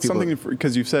 What's something,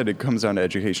 because you've said it comes down to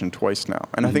education twice now.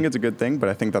 And I think it's a good thing, but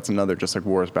I think that's another, just like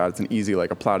war is bad. It's an easy,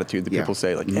 like a platitude that people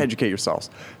say, like, educate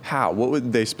yourselves. How? What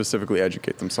would they specifically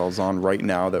educate themselves on right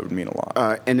now that would mean a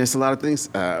lot? And there's a lot of things.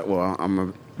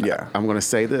 I'm going to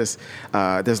say this.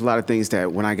 There's a lot of things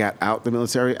that when I got out the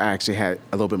military, I actually had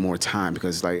a little bit more time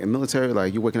because, like, in military,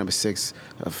 like, you're waking up at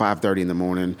 5:30 in the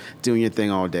morning, doing your thing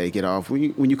all day, get off.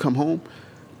 When you come home,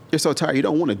 you're so tired. You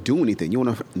don't want to do anything. You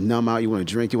want to numb out. You want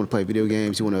to drink. You want to play video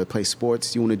games. You want to play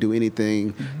sports. You want to do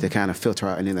anything to kind of filter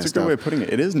out any of that stuff. That's a good way of putting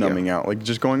it. It is numbing out. Like,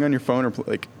 just going on your phone or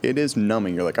like, it is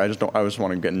numbing. You're like, I just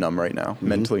want to get numb right now,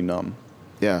 mentally numb.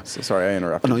 Yeah. So sorry, I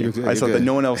interrupted you. You're good, I said good. that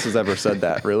no one else has ever said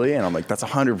that, really, and I'm like, that's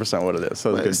 100% what it is.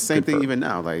 So it's same thing even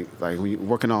now. Like when you're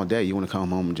working all day, you want to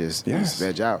come home and just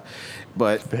veg out.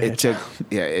 But it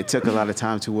took a lot of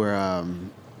time to where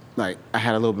like I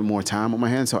had a little bit more time on my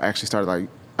hands, so I actually started like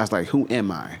I was like, who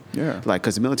am I? Yeah. Like,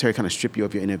 because the military kind of strip you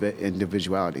of your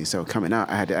individuality. So coming out,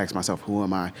 I had to ask myself, who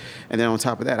am I? And then on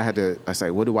top of that, I was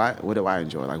like, what do I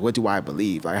enjoy? Like, what do I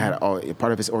believe? Like, I had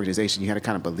part of this organization, you had to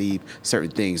kind of believe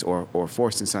certain things or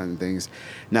forced in certain things.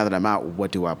 Now that I'm out,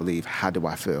 what do I believe? How do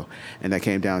I feel? And that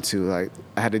came down to, like,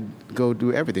 I had to go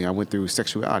do everything. I went through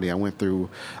sexuality. I went through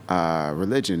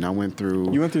religion. I went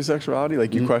through... You went through sexuality?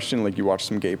 Like, you question, like, you watch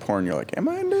some gay porn, you're like, am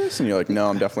I into this? And you're like, no,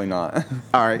 I'm definitely not.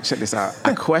 All right, check this out.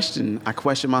 I question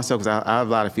myself because I have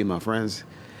a lot of female friends.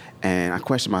 And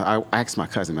I asked my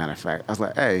cousin, matter of fact, I was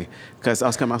like, hey, because I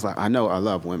was like, I know I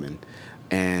love women.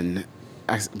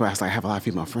 But I was like, I have a lot of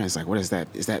female friends. Like, what is that?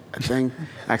 Is that a thing?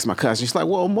 I asked my cousin. She's like,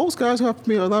 well, most guys who have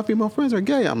a lot of female friends are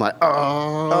gay. I'm like,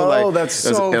 oh. Like, that's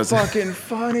so fucking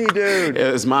funny, dude.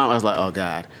 It was mom. I was like, oh,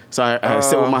 God. So I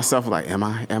sit with myself like, am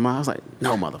I? I was like,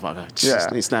 no, motherfucker.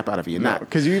 Just snap out of you. Not.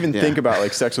 Because you even think about,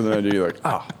 like, sex with another dude, you're like,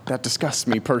 oh, that disgusts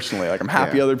me personally. Like, I'm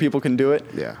happy other people can do it.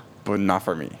 Yeah. But not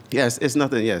for me. Yes, it's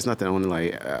nothing. Yeah, it's nothing. Only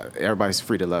like everybody's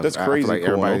free to love. That's crazy. I feel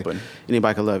like cool and open.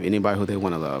 Anybody can love anybody who they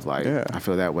want to love. Like I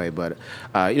feel that way. But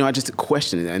I just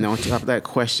question it, and on top of that,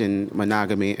 question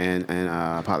monogamy and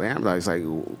polyamory. It's like,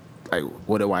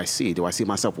 what do I see? Do I see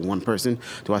myself with one person?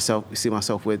 Do I see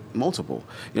myself with multiple?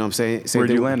 You know what I'm saying? Where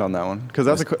do you land on that one? Because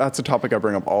that's a topic I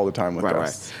bring up all the time with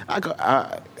guests.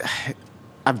 Right.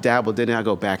 I've dabbled in it. I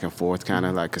go back and forth, kind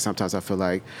of like, because sometimes I feel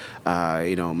like,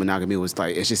 monogamy was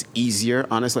like, it's just easier.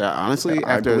 Honestly,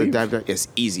 after that, it's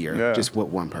easier just with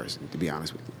one person, to be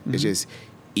honest with you. Mm-hmm. It's just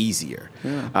easier.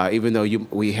 Yeah. Even though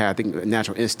we have, I think, a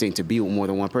natural instinct to be with more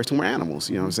than one person. We're animals,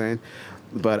 you know what I'm saying?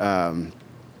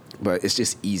 But it's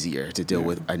just easier to deal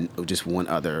with just one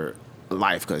other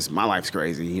life, because my life's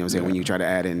crazy. You know what I'm saying? When you try to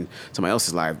add in somebody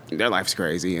else's life, their life's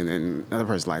crazy, and then another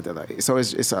person's life, their life. So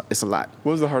it's a lot.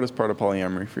 What was the hardest part of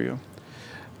polyamory for you?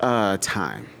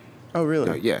 Time. Oh,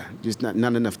 really? Yeah, just not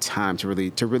enough time to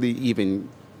really even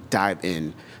dive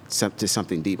in to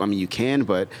something deep. I mean, you can,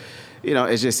 but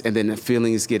it's just, and then the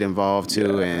feelings get involved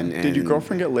too. Yeah. And did your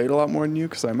girlfriend get laid a lot more than you?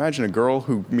 Because I imagine a girl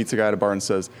who meets a guy at a bar and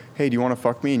says, "Hey, do you want to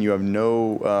fuck me?" and you have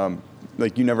no.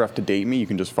 Like, you never have to date me. You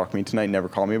can just fuck me tonight and never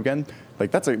call me again. Like,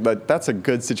 that's a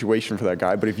good situation for that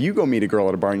guy. But if you go meet a girl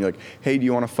at a bar and you're like, hey, do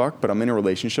you want to fuck? But I'm in a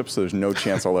relationship, so there's no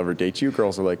chance I'll ever date you.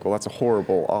 Girls are like, well, that's a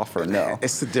horrible offer. No.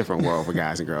 It's a different world for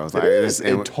guys and girls. Like,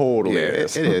 it totally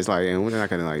is. It is. Like, and we're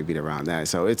not going to, like, beat around that.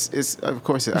 So it's of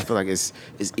course, I feel like it's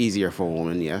easier for a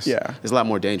woman, yes. Yeah. It's a lot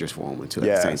more dangerous for a woman, too, at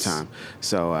the same time.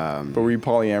 So. But were you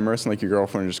polyamorous and, like, your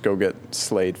girlfriend would just go get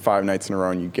slayed 5 nights in a row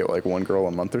and you get, like, one girl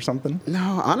a month or something?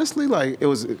 No, honestly, like,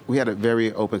 we had a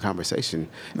very open conversation.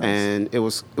 Nice. And it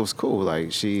was cool.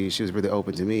 Like, she was really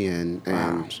open to me and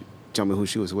she told me who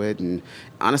she was with, and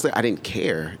honestly, I didn't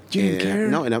care. You didn't care?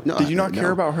 No. Did you not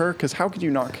care about her? Because how could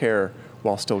you not care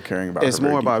while still caring about her? It's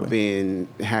more about being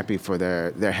happy for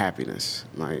their happiness.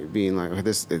 Like, being like,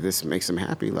 this makes them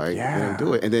happy. Like,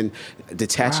 do it. And then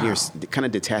detaching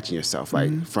yourself,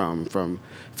 like, from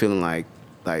feeling like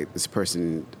this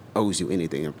person owes you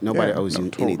anything. Nobody owes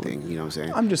you anything. You know what I'm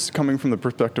saying? I'm just coming from the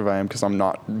perspective I am, because I'm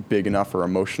not big enough or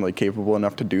emotionally capable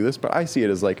enough to do this, but I see it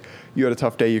as like, you had a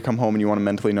tough day, you come home and you want to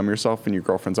mentally numb yourself, and your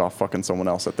girlfriend's off fucking someone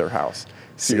else at their house.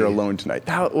 So you're alone tonight.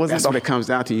 That's what it comes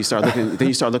down to. You start looking, then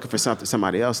you start looking for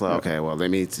somebody else. Like, okay, well, let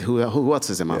me. Who else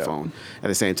is in my phone? At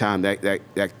the same time, that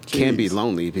can be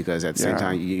lonely, because at the same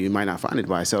time you might not find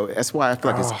anybody. So that's why I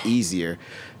feel like it's easier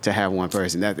to have one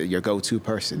person, that your go-to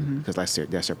person, because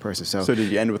that's your person. So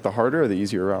did you end with the harder or the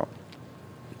easier route?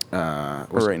 Or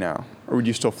right now? Or would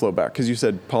you still flow back? Because you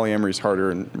said polyamory is harder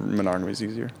and monogamy is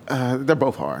easier. They're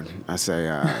both hard. I say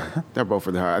they're both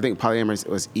really hard. I think polyamory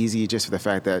was easy just for the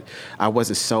fact that I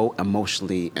wasn't so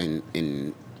emotionally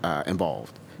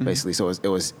involved, basically. So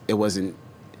it wasn't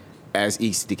as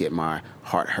easy to get my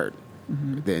heart hurt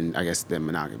than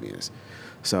monogamy is.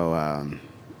 So.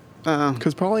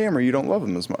 Because polyamory, you don't love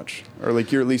them as much, or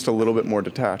like you're at least a little bit more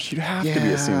detached. You have to be.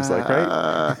 It seems like, right?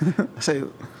 I say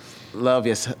love,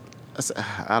 yes.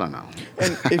 I don't know.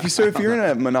 And if you're in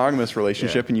a monogamous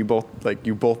relationship and you both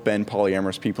been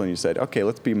polyamorous people, and you said, okay,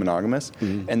 let's be monogamous,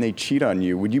 and they cheat on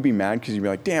you, would you be mad because you'd be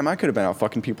like, damn, I could have been out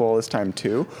fucking people all this time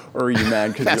too? Or are you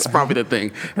mad because that's probably the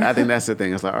thing. I think that's the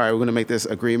thing. It's like, all right, we're gonna make this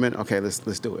agreement. Okay, let's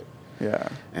do it. Yeah.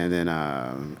 And then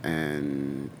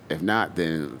and if not,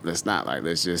 then let's not. Like,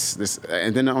 let's just this.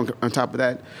 And then on top of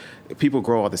that, people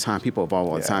grow all the time. People evolve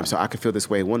all the time. So I could feel this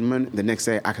way one minute. The next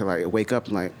day, I could like wake up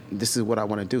and like, this is what I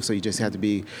want to do. So you just have to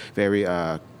be very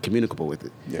communicable with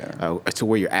it. Yeah. To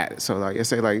where you're at. So like, I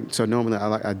say like, so normally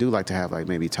I do like to have like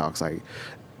maybe talks like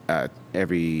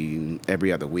every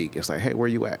other week. It's like, hey, where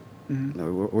you at?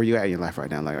 Where you at in your life right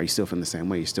now? Like, are you still feeling the same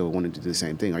way? You still wanting to do the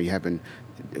same thing? Are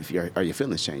your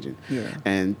feelings changing? Yeah.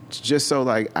 And just so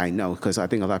like I know, because I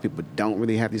think a lot of people don't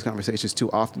really have these conversations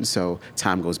too often. So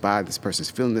time goes by, this person's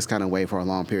feeling this kind of way for a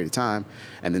long period of time,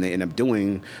 and then they end up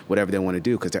doing whatever they want to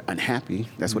do because they're unhappy.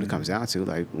 That's what it comes down to.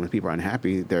 Like when people are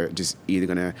unhappy, they're just either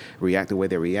gonna react the way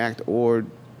they react, or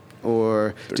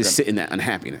just sit in that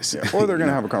unhappiness. Yeah. Or they're going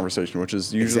to have a conversation, which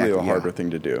is usually a harder thing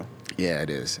to do. Yeah,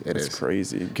 it is. It's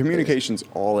crazy. Communication's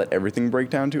all that everything break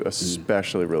down to,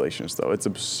 especially relationships, though. It's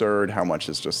absurd how much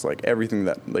is just like everything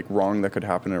that like wrong that could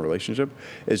happen in a relationship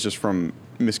is just from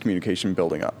miscommunication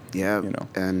building up. Yeah,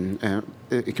 and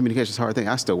communication's a hard thing.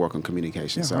 I still work on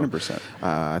communication. Yeah, so 100%.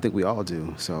 I think we all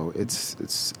do. So it's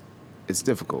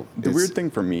difficult. The weird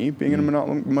thing for me being in a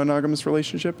monogamous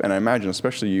relationship, and I imagine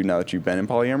especially you now that you've been in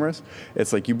polyamorous,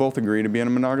 it's like you both agree to be in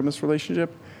a monogamous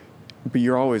relationship, but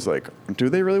you're always like, do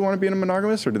they really want to be in a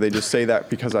monogamous, or do they just say that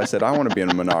because I said I want to be in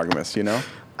a monogamous, you know?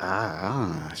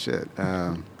 Shit.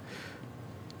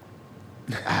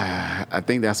 I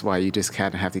think that's why you just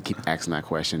kind of have to keep asking that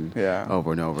question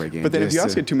over and over again. But then if you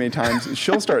ask it too many times,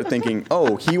 she'll start thinking,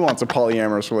 oh, he wants a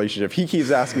polyamorous relationship. He keeps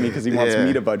asking me because he wants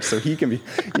me to budge so he can be,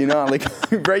 you know, like,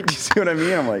 right? Do you see what I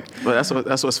mean? I'm like. But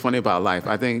that's what's funny about life.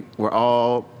 I think we're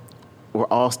all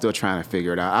still trying to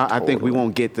figure it out. I think we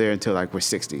won't get there until like we're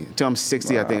 60. Until I'm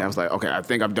 60, wow. I think I was like, okay, I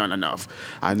think I've done enough.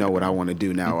 I know what I want to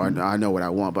do now. I know what I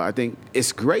want. But I think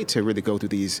it's great to really go through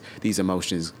these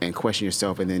emotions and question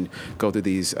yourself, and then go through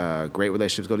these great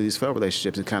relationships, go to these failed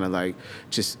relationships, and kind of like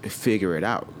just figure it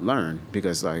out, learn,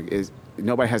 because like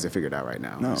nobody has it figured out right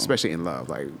now, especially in love.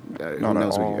 Like, who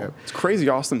knows what you have. It's crazy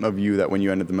awesome of you that when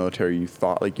you entered the military, you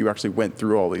thought like you actually went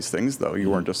through all these things, though. You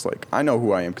weren't just like, I know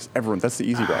who I am, because that's the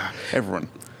easy route. Everyone.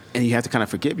 And you have to kind of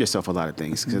forgive yourself a lot of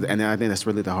things. And I think that's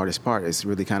really the hardest part, is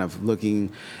really kind of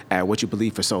looking at what you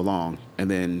believe for so long, and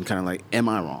then kind of like, am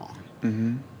I wrong?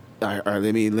 Mm-hmm. Or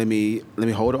let me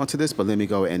hold on to this, but let me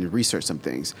go and research some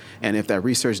things. And if that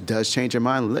research does change your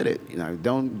mind, let it. You know,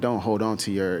 don't hold on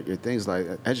to your things. Like,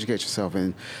 educate yourself,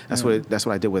 and that's what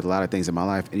I did with a lot of things in my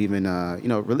life, and even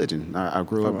religion. I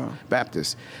grew up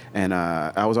Baptist, and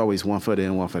I was always one foot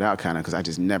in, one foot out, kind of, because I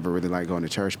just never really liked going to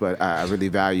church. But I really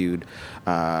valued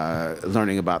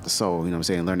learning about the soul. You know what I'm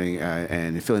saying? Learning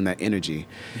and feeling that energy,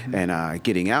 and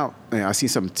getting out. I see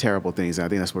some terrible things. And I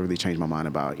think that's what really changed my mind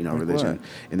about religion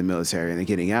in the military, and then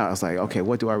getting out. I was like, okay,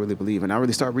 what do I really believe? And I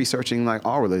really started researching like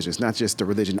all religions, not just the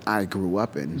religion I grew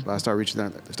up in, but I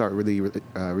started really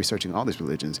researching all these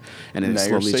religions, and then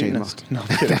slowly changed. No, I'm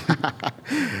kidding.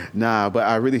 Nah, but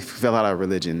I really fell out of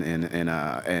religion, and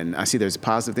I see there's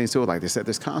positive things to it. Like they said,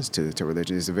 there's cons to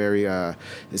religion. It's very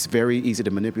easy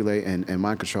to manipulate and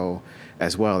mind control,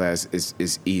 as well as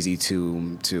it's easy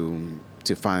to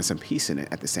find some peace in it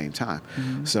at the same time.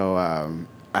 Mm-hmm. So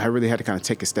I really had to kind of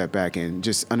take a step back, and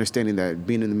just understanding that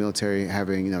being in the military,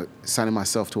 having, signing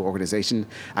myself to an organization,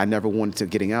 I never wanted to,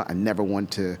 getting out, I never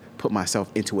wanted to put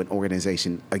myself into an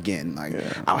organization again. Like,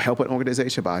 I'll help an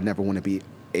organization, but I never want to be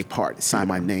a part, sign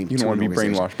my name to an organization. You don't want to be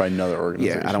brainwashed by another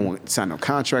organization. Yeah, I don't want to sign no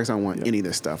contracts. I don't want any of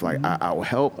this stuff. Like, I will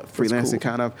help, freelancing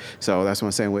kind of. So that's what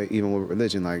I'm saying, even with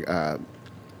religion. Like,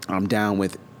 I'm down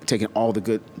with taking all the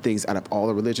good things out of all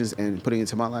the religions and putting it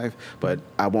into my life, but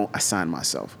I won't assign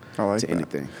myself to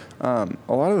anything. A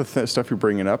lot of the stuff you're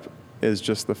bringing up is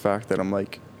just the fact that I'm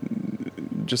like,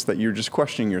 just that you're just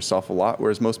questioning yourself a lot,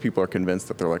 whereas most people are convinced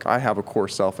that they're like, I have a core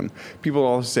self, and people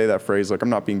always say that phrase, like, I'm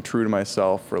not being true to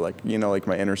myself, or like, like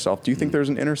my inner self. Do you think there's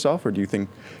an inner self, or do you think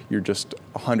you're just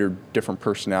 100 different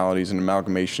personalities and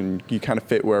amalgamation? You kind of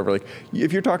fit wherever, like,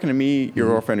 if you're talking to me, your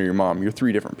girlfriend, or your mom, you're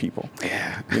 3 different people.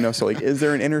 Yeah. So like, is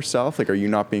there an inner self? Like, are you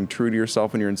not being true to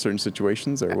yourself when you're in certain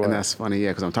situations, or what? And that's funny,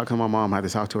 because I'm talking to my mom, I have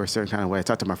to talk to her a certain kind of way. I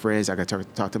talk to my friends, I got to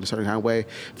talk to them a certain kind of way.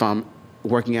 If I'm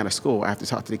working out of school, I have to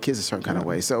talk to the kids a certain kind of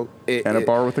way. So a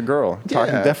bar with a girl,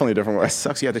 talking definitely a different way. It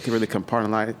sucks. You have to really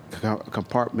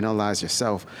compartmentalize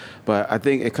yourself. But I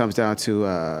think it comes down to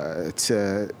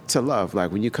love.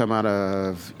 Like, when you come out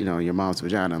of your mom's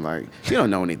vagina, like, you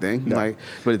don't know anything. Like,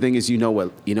 but the thing is, you know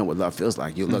what love feels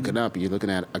like. You're looking up, and you're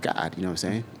looking at a God. You know what I'm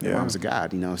saying? Your mom's a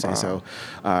God. You know what I'm saying?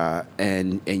 So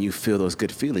and you feel those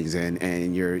good feelings,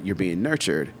 and you're being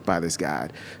nurtured by this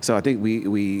God. So I think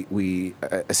we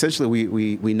essentially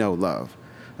we know love.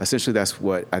 Essentially, that's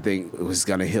what I think was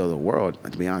going to heal the world,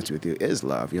 to be honest with you, is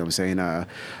love. You know what I'm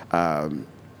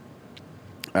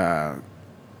saying?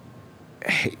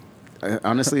 Hate.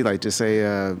 Honestly, like, just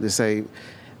say,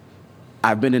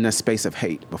 I've been in a space of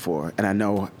hate before, and I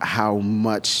know how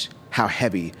much how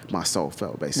heavy my soul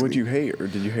felt, basically. What'd you hate, or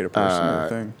did you hate a person or a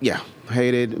thing? Yeah,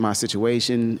 hated my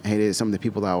situation, hated some of the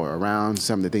people that were around,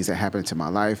 some of the things that happened to my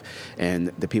life, and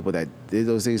the people that did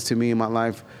those things to me in my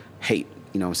life, hate,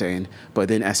 you know what I'm saying? But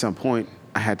then at some point,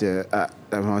 I had to,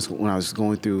 when I was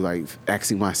going through, like,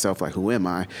 asking myself, like, who am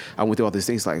I? I went through all these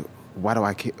things, like,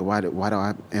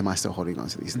 am I still holding on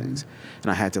to these things? And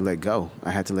I had to let go.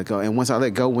 And once I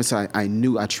let go, once I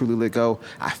knew I truly let go,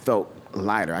 I felt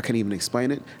lighter. I couldn't even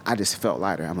explain it. I just felt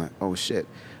lighter. I'm like, oh shit.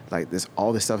 Like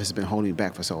all this stuff has been holding me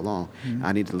back for so long.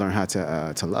 I need to learn how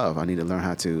to love. I need to learn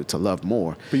how to love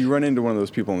more. But you run into one of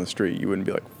those people on the street, you wouldn't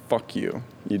be like, fuck you.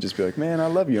 You'd just be like, man, I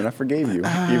love you and I forgave you.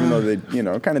 Even though they,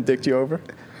 kind of dicked you over.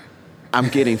 I'm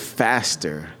getting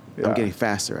faster. Yeah. I'm getting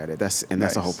faster at it. That's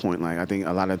the whole point. Like, I think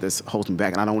a lot of this holds me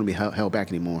back, and I don't want to be held back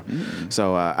anymore.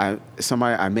 So I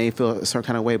may feel a certain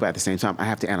kind of way, but at the same time, I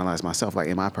have to analyze myself. Like,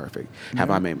 am I perfect? Have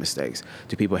I made mistakes?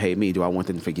 Do people hate me? Do I want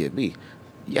them to forgive me?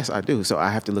 Yes, I do. So I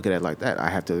have to look at it like that. I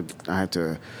have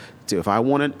to if I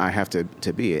want it, I have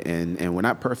to be it. And we're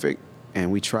not perfect,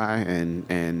 and we try.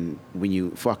 And when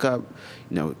you fuck up,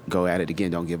 go at it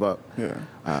again. Don't give up.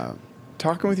 Yeah.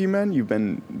 Talking with you, man, you've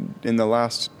been in the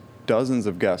last dozens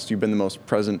of guests, you've been the most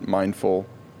present, mindful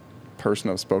person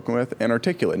I've spoken with, and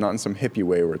articulate, not in some hippie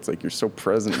way where it's like you're so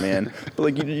present, man. But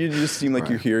like you just seem like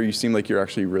you're here. You seem like you're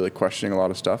actually really questioning a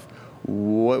lot of stuff.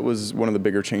 What was one of the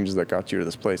bigger changes that got you to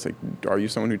this place? Like, are you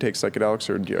someone who takes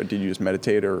psychedelics, or did you just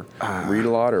meditate or read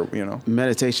a lot, or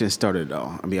Meditation started it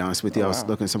all. I'll be honest with you. I was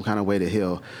looking some kind of way to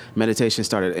heal. Meditation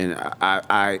started, and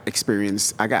I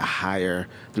got higher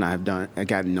than I've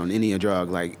gotten on any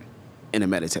drug, like, in a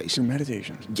meditation. Your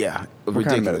meditation? Yeah. What ridiculous.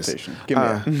 kind of meditation? Give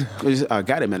me it was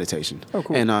guided meditation. Oh,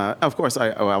 cool. And of course,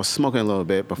 I was smoking a little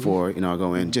bit before I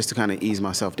go in, just to kind of ease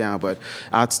myself down. But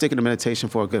I'd stick in the meditation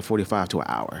for a good 45 to an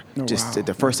hour.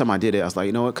 The first time I did it, I was like,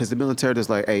 you know what? Because the military is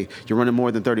like, hey, you're running more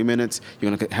than 30 minutes,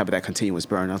 you're going to have that continuous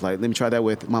burn. I was like, let me try that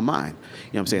with my mind. You know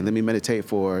what I'm saying? Let me meditate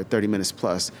for 30 minutes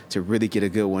plus to really get a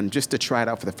good one, just to try it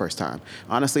out for the first time.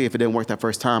 Honestly, if it didn't work that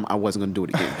first time, I wasn't going to do it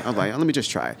again. I was like, let me just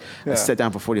try it. Yeah. I sat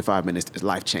down for 45 minutes. It's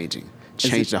life-changing.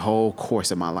 Changed the whole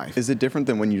course of my life. Is it different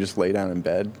than when you just lay down in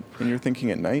bed and you're thinking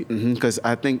at night? Because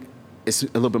I think it's a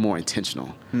little bit more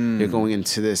intentional. You're going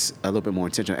into this a little bit more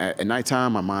intentional. At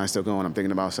nighttime, my mind's still going. I'm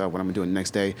thinking about myself, what I'm going to do the next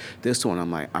day. This one,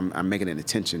 I'm like, I'm making an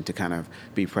intention to kind of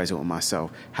be present with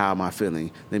myself. How am I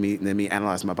feeling? Let me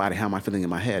analyze my body. How am I feeling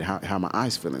in my head? How are my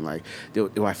eyes feeling? Like,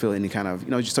 do I feel any kind of,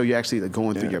 just so you're actually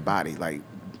going through your body, like.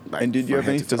 And did you have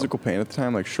any physical pain at the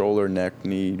time, like shoulder, neck,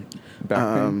 knee,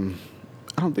 back pain?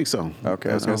 I don't think so. Okay,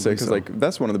 I was gonna say, because like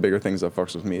that's one of the bigger things that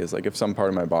fucks with me is like if some part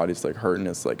of my body's like hurting,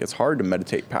 it's like it's hard to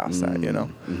meditate past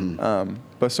that,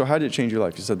 But so how did it change your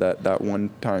life? You said that one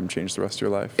time changed the rest of your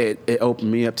life. It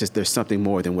opened me up to there's something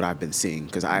more than what I've been seeing,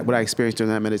 because what I experienced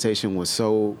during that meditation was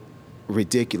so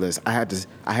ridiculous.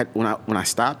 When I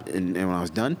stopped and when I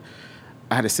was done,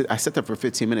 I sat there for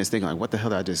 15 minutes thinking, like, what the hell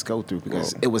did I just go through?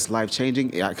 Because it was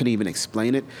life-changing. I couldn't even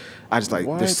explain it. I just, like,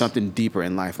 there's something deeper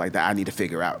in life, like, that I need to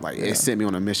figure out. Like, it sent me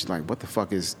on a mission, like, what the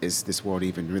fuck is this world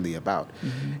even really about?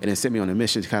 And it sent me on a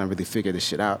mission to kind of really figure this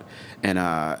shit out.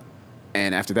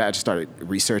 And after that, I just started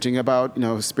researching about,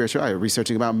 spirituality,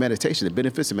 researching about meditation, the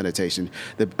benefits of meditation,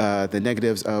 the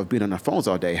negatives of being on our phones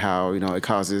all day, how, it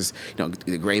causes,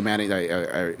 the gray matter,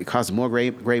 it causes more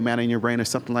gray matter in your brain or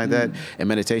something like that. And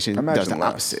meditation does the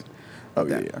opposite. Oh,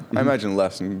 yeah. I imagine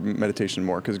less and meditation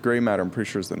more, because gray matter, I'm pretty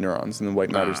sure, is the neurons, and the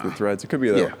white matter is the threads. It could be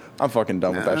that I'm fucking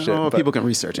done with that shit. People can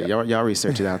research it. Y'all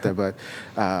research it out there. But,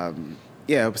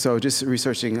 so just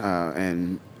researching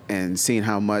and seeing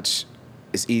how much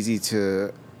it's easy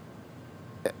to.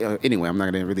 Anyway, I'm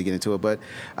not going to really get into it, but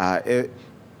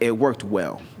it worked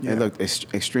well. Yeah. It looked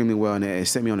extremely well, and it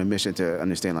sent me on a mission to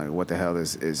understand, like, what the hell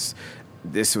is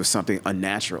this was something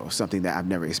unnatural, something that I've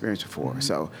never experienced before.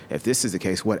 So if this is the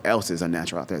case, what else is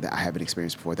unnatural out there that I haven't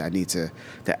experienced before that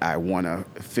I want to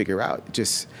figure out?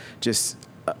 Just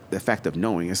the fact of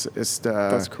knowing.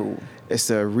 That's cool. It's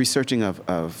the researching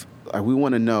of we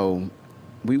want to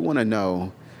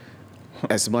know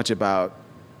as much about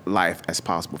life as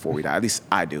possible before we die. At least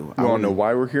I do. We want to know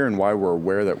why we're here and why we're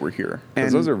aware that we're here.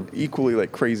 Because those are equally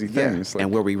like crazy things.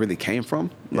 And where we really came from.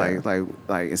 Like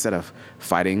instead of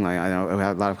fighting, like I know we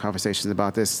had a lot of conversations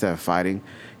about this. Instead of fighting,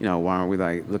 why aren't we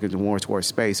like looking more towards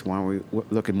space? Why aren't we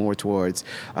looking more towards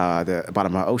the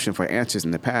bottom of the ocean for answers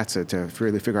in the past to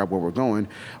really figure out where we're going?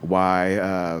 Why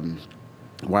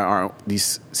aren't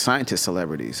these scientist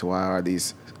celebrities? Why are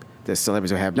these the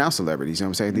celebrities that have now celebrities? You know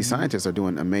what I'm saying? These scientists are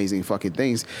doing amazing fucking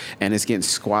things, and it's getting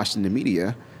squashed in the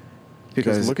media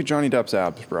Because look at Johnny Depp's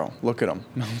abs, bro. Look at him.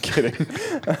 No, I'm kidding.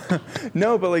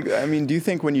 No, but like, I mean, do you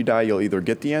think when you die you'll either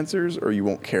get the answers or you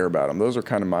won't care about them? Those are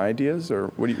kind of my ideas. Or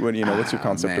what's your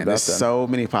concept of that? There's so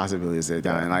many possibilities there,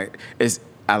 Don. Like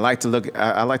I like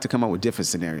to come up with different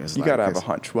scenarios. You gotta have a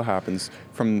hunch. What happens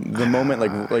from the moment,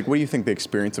 like what do you think the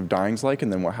experience of dying's like,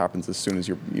 and then what happens as soon as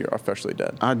you're officially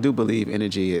dead? I do believe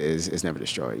energy is never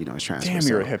destroyed. You know, it's transferred. Damn,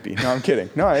 you're a hippie. No, I'm kidding.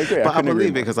 No, I agree. But I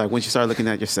believe it because like once you start looking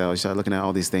at yourself, you start looking at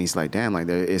all these things. Like, damn, like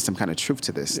there is some kind of truth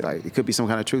to this. Yeah. Like it could be some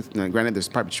kind of truth. Now, granted, there's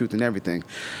probably truth in everything.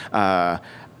 I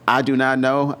do not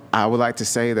know. I would like to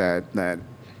say that.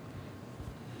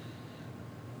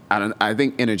 I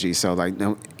think energy. So like,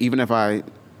 even if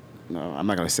no, I'm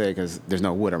not gonna say it because there's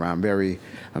no wood around. I'm very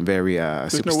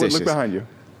there's superstitious. No wood. Look behind you.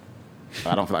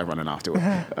 I don't feel like running off to it.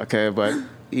 Okay, but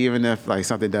even if like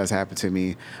something does happen to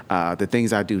me, the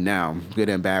things I do now, good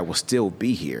and bad, will still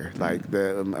be here. Like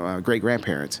the great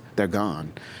grandparents, they're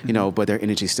gone, you know, but their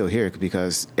energy's still here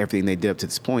because everything they did up to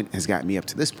this point has got me up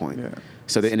to this point. Yeah.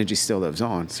 So the energy still lives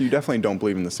on. So you definitely don't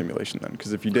believe in the simulation then,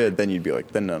 because if you did, then you'd be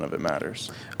like, then none of it matters.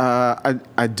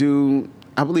 I do.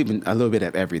 I believe in a little bit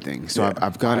of everything. So yeah.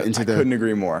 I've gone into the. I couldn't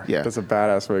agree more. Yeah, that's a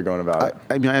badass way of going about it.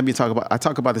 I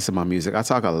talk about this in my music. I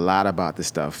talk a lot about this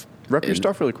stuff. Rep your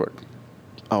stuff really quick.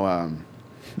 Here's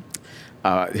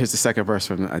the second verse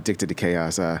from Addicted to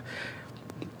Chaos.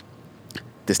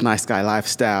 This nice guy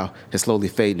lifestyle is slowly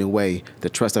fading away. The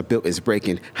trust I built is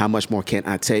breaking. How much more can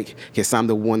I take? Guess I'm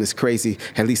the one that's crazy.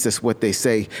 At least that's what they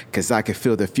say. Cause I can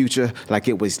feel the future like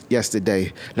it was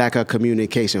yesterday. Lack of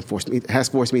communication has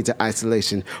forced me to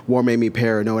isolation. War made me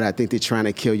paranoid. I think they're trying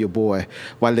to kill your boy.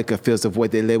 While liquor fills the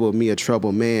void, they label me a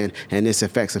troubled man. And this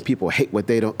affects some people hate what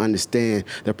they don't understand.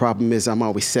 The problem is I'm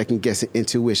always second guessing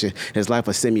intuition. Is life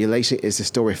a simulation? Is the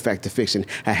story fact or fiction?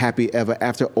 A happy ever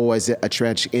after, or is it a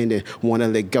tragic ending?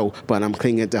 Wanna let go, but I'm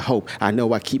clinging to hope. I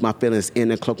know I keep my feelings in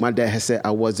a cloak. My dad has said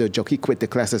I was a joke. He quit the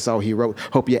class, that's all he wrote.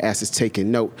 Hope your ass is taking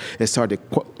note. It's hard to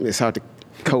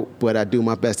cope, but I do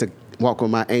my best to walk with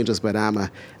my angels. But I'm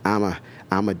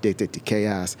addicted to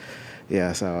chaos.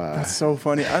 Yeah, so that's so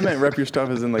funny. I meant rep your stuff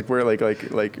as in like where like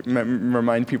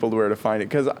remind people where to find it,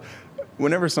 because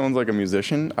whenever someone's like a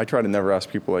musician, I try to never ask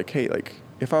people like, hey, like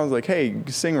if I was like, hey,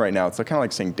 sing right now, it's like kind of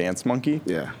like saying Dance Monkey.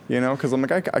 Yeah. You know, because I'm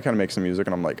like, I kind of make some music,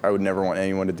 and I'm like, I would never want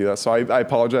anyone to do that. So I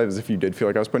apologize if you did feel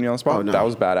like I was putting you on the spot. Oh, no. That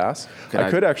was badass.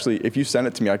 I could actually, if you send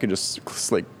it to me, I could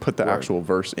just like put the actual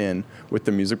verse in with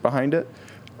the music behind it.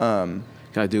 Can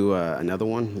I do another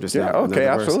one? Okay,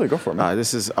 absolutely. Go for it, man.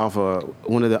 This is off of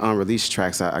one of the unreleased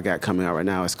tracks I got coming out right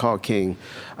now. It's called King,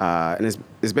 and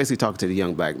it's basically talking to the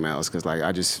young black males, because like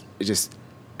it's just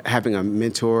having a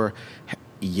mentor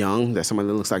young, that somebody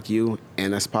that looks like you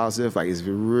and that's positive, like is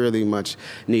really much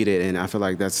needed. And I feel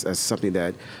like that's something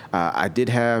that I did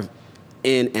have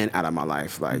in and out of my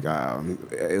life. Like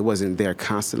it wasn't there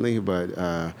constantly, but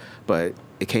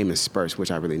it came in spurts,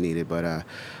 which I really needed. But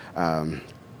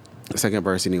the second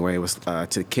verse anyway was to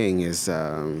the King is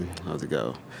how's it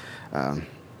go?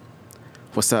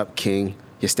 What's up, King?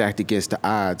 You're stacked against the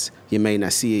odds. You may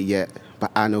not see it yet,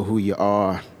 but I know who you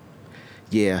are.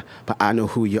 Yeah, but I know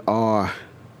who you are.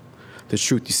 The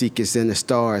truth you seek is in the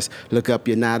stars. Look up,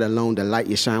 you're not alone. The light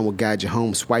you shine will guide you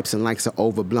home. Swipes and likes are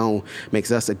overblown.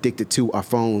 Makes us addicted to our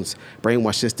phones.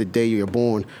 Brainwashed since the day you're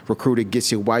born. Recruiter gets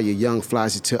you while you're young.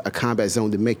 Flies you to a combat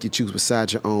zone to make you choose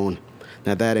beside your own.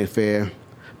 Now that ain't fair,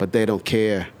 but they don't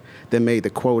care. They made the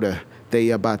quota.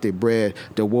 They about their bread.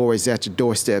 The war is at your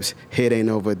doorsteps. It ain't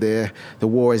over there. The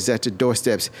war is at your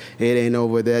doorsteps. It ain't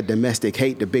over there. Domestic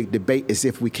hate. The big debate is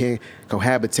if we can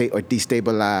cohabitate or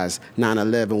destabilize.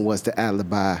 9/11 was the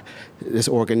alibi.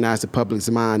 Disorganize the public's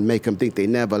mind. Make them think they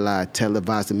never lied.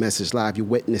 Televise the message live. You're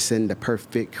witnessing the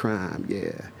perfect crime.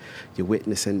 Yeah. You're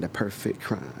witnessing the perfect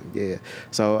crime. Yeah.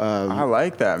 So I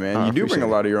like that, man. You do bring a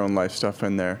lot of your own life stuff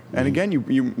in there. And again,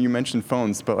 you mentioned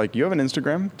phones, but like you have an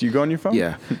Instagram. Do you go on your phone?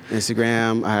 Yeah. Instagram.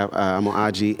 I'm on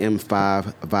IG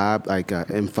M5 Vibe, like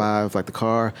M5, like the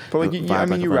car. But like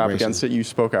you rap against it. You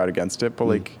spoke out against it, but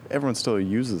like everyone still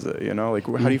uses it. You know, like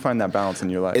how do you find that balance in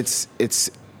your life?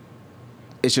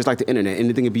 It's just like the internet.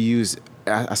 Anything can be used.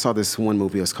 I saw this one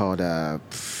movie. It was called.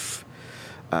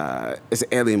 It's an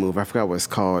alien movie. I forgot what it's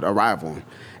called. Arrival.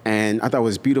 And I thought it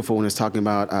was beautiful when it's talking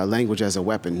about language as a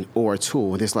weapon or a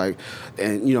tool. And it's like,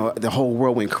 and you know, the whole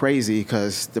world went crazy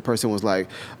because the person was like,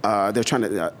 they're trying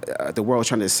to, the world's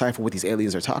trying to decipher what these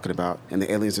aliens are talking about, and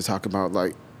the aliens are talking about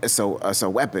like, it's a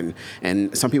weapon.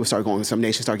 And some people start going, some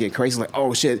nations start getting crazy, like,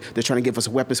 oh shit, they're trying to give us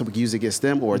a weapon so we can use it against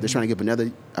them, or they're trying to give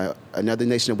another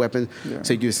nation a weapon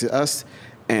so you use it to us.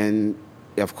 And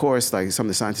of course, like some of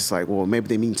the scientists, like, well, maybe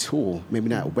they mean tool, maybe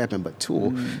not weapon, but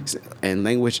tool. And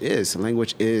language is,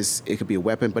 it could be a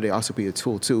weapon, but it also be a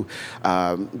tool too.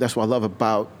 That's what I love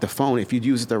about the phone. If you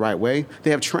use it the right way,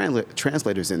 they have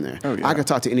translators in there. Oh, yeah. I can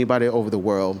talk to anybody over the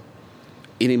world.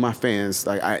 Any of my fans,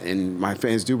 and my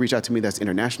fans do reach out to me that's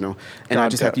international, and God, I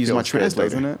just have to use my translator.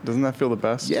 Doesn't it? Doesn't that feel the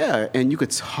best? Yeah, and you could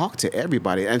talk to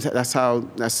everybody, and that's how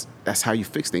you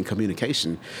fix things.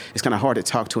 Communication. It's kind of hard to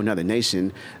talk to another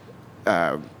nation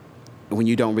when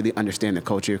you don't really understand the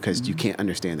culture because you can't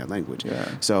understand their language. Yeah.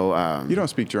 So You don't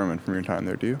speak German from your time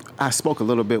there, do you? I spoke a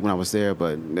little bit when I was there,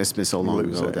 but it's been so long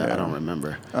ago that yeah. I don't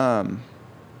remember.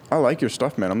 I like your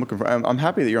stuff, man. I'm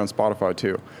happy that you're on Spotify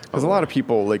too, because a lot of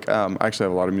people I actually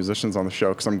have a lot of musicians on the show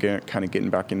because I'm kind of getting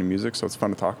back into music, so it's fun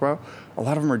to talk about. A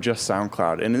lot of them are just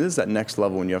SoundCloud, and it is that next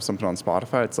level when you have something on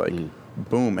Spotify. It's like,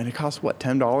 boom, and it costs what,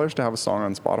 $10 to have a song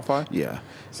on Spotify? Yeah,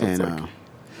 So it's like,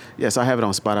 yes, I have it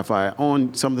on Spotify.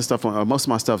 On some of the stuff, most of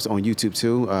my stuff's on YouTube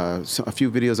too. A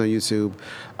few videos on YouTube,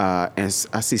 and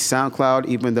I see SoundCloud.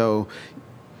 Even though,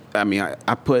 I mean,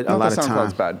 I put a lot of time.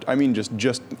 SoundCloud's bad. I mean,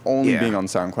 just only Yeah. being on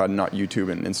SoundCloud, not YouTube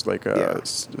and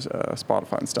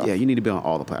Spotify and stuff. Yeah, you need to be on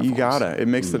all the platforms. You gotta. It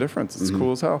makes the difference. It's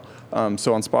cool as hell.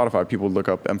 So on Spotify, people look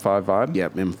up M5 Vibe.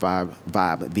 Yep, M5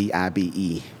 Vibe,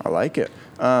 VIBE. I like it.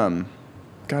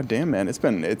 God damn, man, it's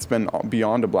been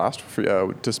beyond a blast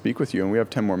to speak with you, and we have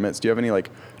 10 more minutes. Do you have any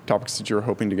topics that you're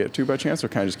hoping to get to by chance, or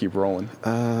can I just keep rolling?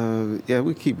 Yeah,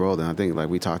 we keep rolling. I think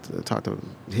we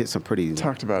hit some pretty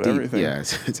Talked about deep, everything. Yeah,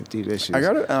 it's a deep issue. I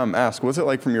gotta ask, what's it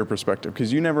like from your perspective?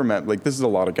 Because you never met, this is a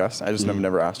lot of guests. I just have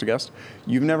never asked a guest.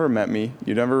 You've never met me.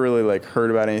 You never really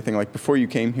heard about anything. Before you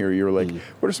came here, you were like,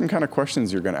 what are some kind of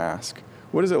questions you're gonna ask?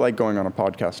 What is it like going on a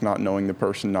podcast, not knowing the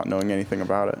person, not knowing anything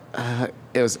about it?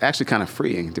 It was actually kind of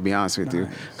freeing, to be honest with you,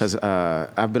 because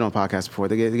I've been on podcasts before.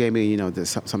 They gave me,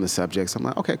 some of the subjects. I'm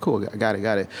like, okay, cool, I got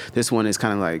it. This one is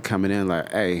kind of coming in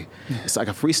hey, it's like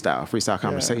a freestyle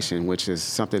conversation, which is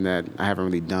something that I haven't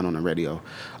really done on the radio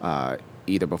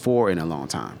either before or in a long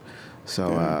time.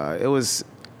 So it was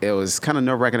kind of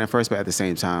nerve-wracking at first, but at the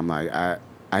same time,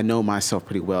 I know myself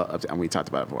pretty well. And we talked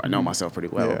about it before. I know myself pretty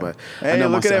well, but hey, I know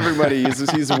look at everybody.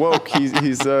 He's woke.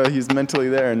 He's mentally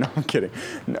there. No, I'm kidding.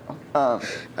 No,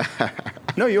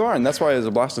 no, you are, and that's why it's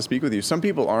a blast to speak with you. Some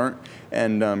people aren't,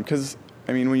 and because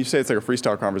when you say it's like a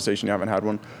freestyle conversation, you haven't had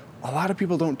one. A lot of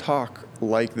people don't talk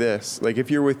like this.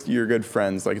 If you're with your good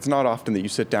friends, it's not often that you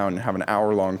sit down and have an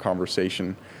hour-long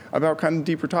conversation about kind of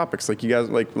deeper topics. You guys,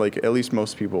 at least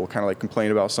most people kind of complain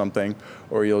about something,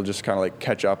 or you'll just kind of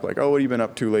catch up, oh, what have you been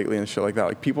up to lately and shit like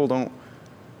that. People don't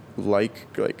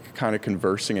kind of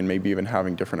conversing and maybe even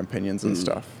having different opinions and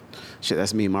stuff. Shit,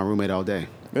 that's me and my roommate all day.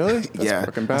 Really? That's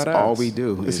fucking badass. That's all we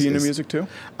do. Is he into music too?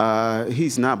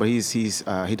 He's not, but he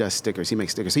does stickers. He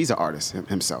makes stickers. He's an artist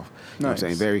himself. You know what I'm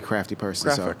saying? Very crafty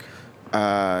person. Graphic. So,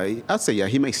 I'd say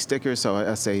he makes stickers. So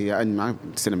I'd say I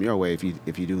send him your way if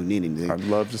you do need anything. I'd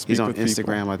love to speak He's on with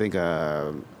Instagram. people. I think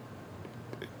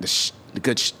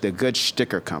the Good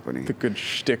Sticker Company. The Good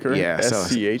Sticker. Yeah.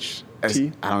 SCHT.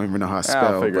 I don't even know how to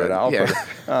spell. I'll figure it out. Yeah.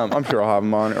 I'm sure I'll have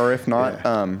them on, or if not,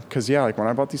 because when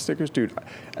I bought these stickers, dude,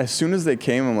 as soon as they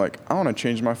came, I'm like, I want to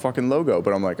change my fucking logo,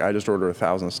 but I'm like, I just ordered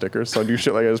 1,000 stickers, so I do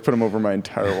shit I just put them over my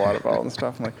entire water bottle and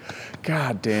stuff. I'm like,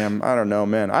 God damn, I don't know,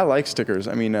 man. I like stickers.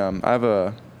 I have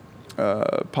a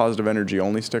positive energy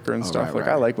only sticker and stuff. Right.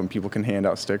 I like when people can hand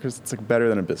out stickers. It's better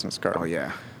than a business card. Oh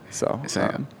yeah. So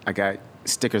I got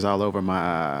stickers all over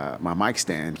my mic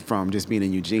stand from just being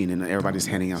in Eugene, and everybody's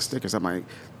handing out stickers. I'm like,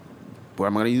 what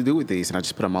am I going to do with these? And I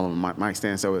just put them all over my mic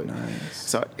stand. So,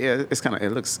 yeah, it's kind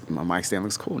of, my mic stand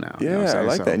looks cool now. Yeah, you know what I'm I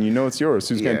like that. And it's yours.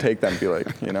 Who's going to take that and be like,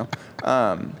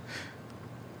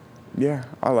 Yeah,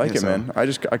 I like it, man.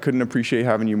 I couldn't appreciate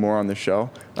having you more on the show.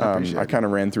 I kind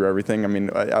of ran through everything.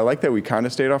 I like that we kind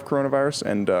of stayed off coronavirus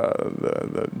and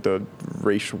the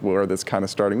racial war that's kind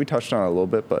of starting. We touched on it a little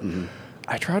bit, but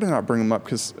I try to not bring them up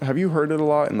because have you heard it a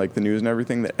lot in the news and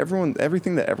everything that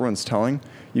everything that everyone's telling,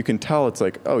 you can tell it's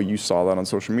oh, you saw that on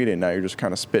social media and now you're just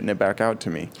kind of spitting it back out to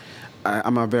me.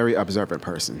 I'm a very observant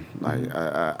person.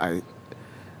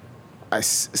 I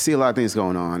see a lot of things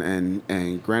going on,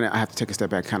 and granted, I have to take a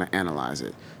step back, kind of analyze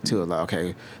it too.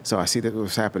 Okay, so I see that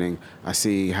what's happening. I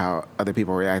see how other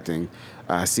people are reacting.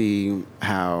 I see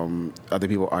how other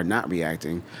people are not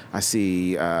reacting. I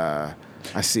see.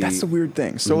 That's the weird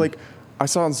thing. So I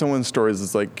saw in someone's stories,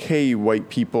 it's hey, white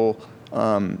people,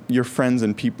 your friends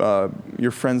and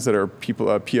your friends that are people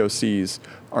POCs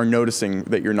are noticing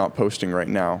that you're not posting right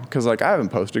now. Because like I haven't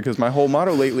posted because my whole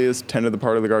motto lately is tend to the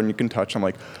part of the garden you can touch. I'm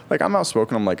like I'm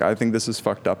outspoken. I'm like I think this is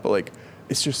fucked up, but like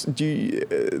it's just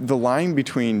the line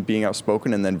between being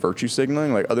outspoken and then virtue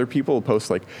signaling. Like other people will post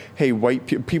like, hey,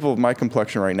 white people of my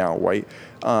complexion right now, white.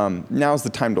 Now's the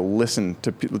time to listen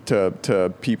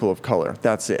to people of color.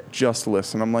 That's it. Just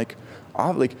listen. I'm like.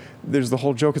 Like there's the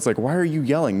whole joke. It's like, why are you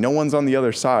yelling? No one's on the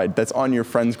other side. That's on your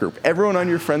friends group. Everyone on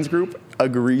your friends group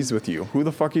agrees with you. Who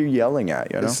the fuck are you yelling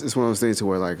at? You know, it's one of those things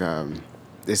where like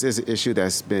this is an issue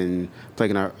that's been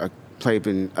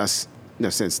plaguing us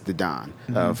since the dawn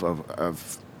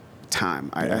of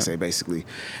time. I say basically,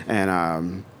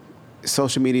 and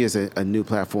social media is a new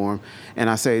platform, and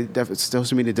I say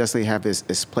social media definitely have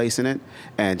its place in it,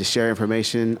 and to share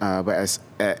information. But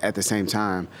at the same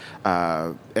time,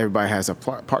 everybody has a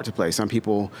part to play. Some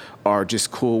people are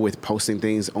just cool with posting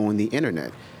things on the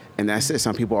internet. And that's it.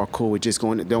 Some people are cool with just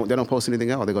going. They don't post anything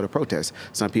else. They go to protest.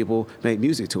 Some people make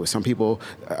music to it. Some people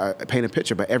paint a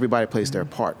picture. But everybody plays their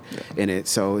part in it.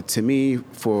 So to me,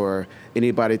 for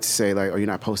anybody to say like, "Oh, you're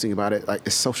not posting about it," like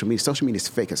it's social media. Social media is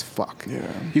fake as fuck. Yeah.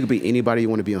 You could be anybody you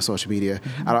want to be on social media.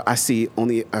 I see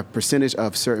only a percentage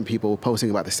of certain people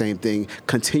posting about the same thing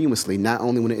continuously. Not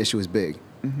only when the issue is big.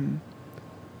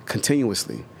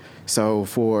 Continuously. So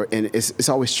and it's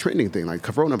always trending thing. Like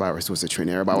coronavirus was a trend.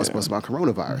 Everybody was supposed about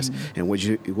coronavirus and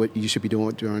what you should be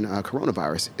doing during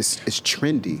coronavirus. It's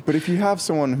trendy. But if you have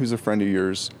someone who's a friend of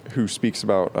yours who speaks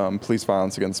about police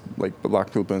violence against like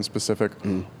black people in specific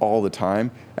all the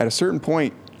time, at a certain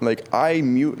point, like I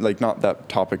mute, like not that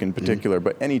topic in particular,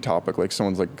 but any topic, like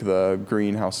someone's like the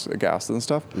greenhouse gas and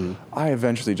stuff, I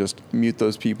eventually just mute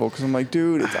those people because I'm like,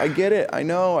 dude, I get it. I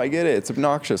know, I get it. It's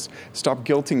obnoxious. Stop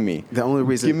guilting me. The only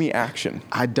reason give me action.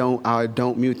 I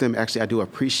don't mute them. Actually, I do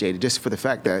appreciate it just for the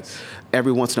fact that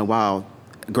every once in a while,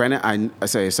 granted, I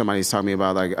say if somebody's talking to me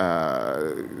about like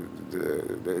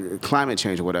climate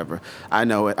change or whatever, I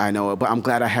know it, but I'm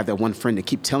glad I have that one friend to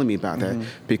keep telling me about that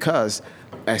because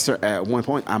at one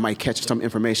point I might catch some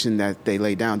information that they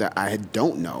lay down that I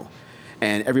don't know.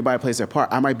 And everybody plays their part.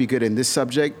 I might be good in this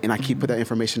subject, and I keep putting that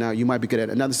information out. You might be good at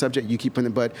another subject. You keep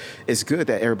putting it, but it's good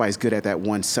that everybody's good at that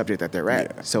one subject that they're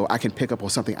at. Yeah. So I can pick up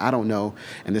on something I don't know,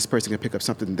 and this person can pick up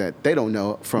something that they don't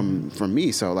know from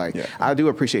me. So like, I do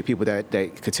appreciate people that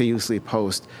continuously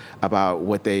post about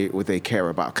what they care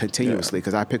about continuously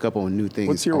because I pick up on new things.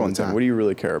 What's your one thing? What do you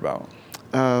really care about?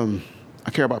 I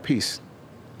care about peace.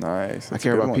 Nice. That's I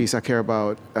care about peace. I care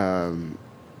about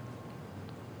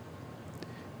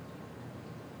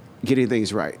getting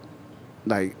things right.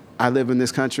 Like, I live in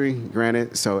this country,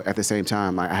 granted, so at the same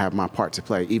time, I have my part to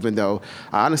play. Even though,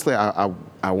 honestly,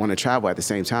 I want to travel at the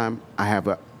same time, I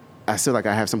feel like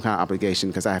I have some kind of obligation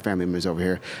because I have family members over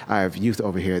here. I have youth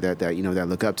over here that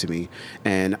look up to me.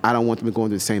 And I don't want them going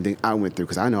through the same thing I went through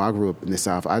because I know I grew up in the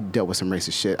South. I dealt with some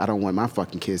racist shit. I don't want my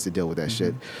fucking kids to deal with that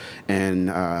shit.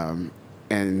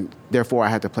 And therefore, I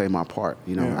have to play my part.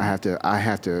 I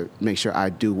have to make sure I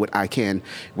do what I can,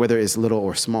 whether it's little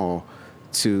or small,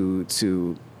 to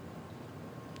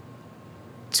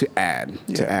add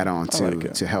on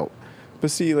to help. But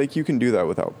see, like you can do that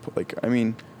without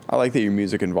I like that your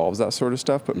music involves that sort of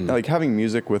stuff, but like having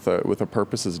music with a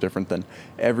purpose is different than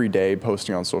every day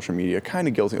posting on social media. Kind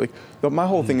of guilty. Like my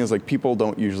whole thing is like people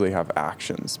don't usually have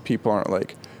actions. People aren't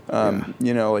like.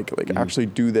 Actually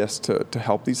do this to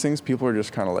help these things. People are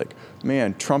just kind of like,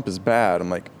 man, Trump is bad. I'm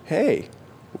like, hey,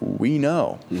 we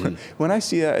know. When I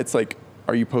see that, it's like,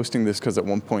 are you posting this because at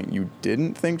one point you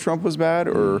didn't think Trump was bad,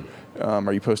 or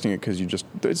are you posting it because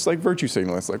it's like virtue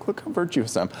signaling. It's like, look how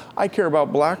virtuous I am. I care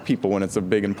about black people when it's a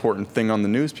big important thing on the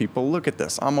news. People, look at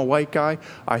this. I'm a white guy.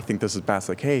 I think this is bad. It's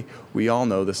like, hey, we all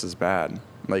know this is bad.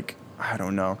 Like, I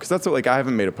don't know, because that's what I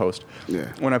haven't made a post.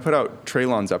 Yeah. When I put out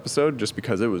Traylon's episode, just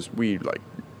because we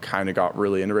kind of got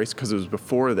really into race because it was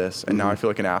before this, and now I feel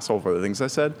like an asshole for the things I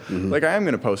said. Like I am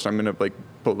gonna post. I'm gonna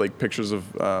put pictures of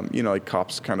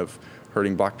cops kind of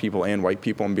hurting black people and white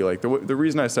people, and be like the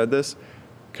reason I said this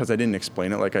because I didn't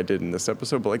explain it like I did in this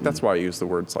episode, but that's why I use the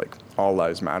words like all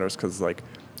lives matters because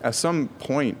at some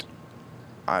point.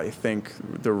 I think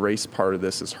the race part of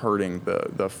this is hurting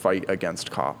the fight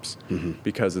against cops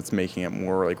because it's making it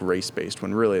more like race-based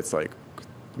when really it's like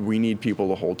we need people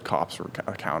to hold cops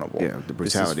accountable. Yeah, the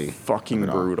brutality. This is fucking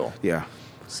brutal. Yeah.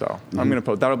 So I'm going to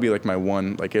post, that'll be like my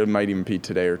one, like it might even be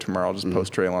today or tomorrow. I'll just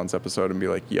post Traylon's episode and be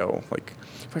like, yo, like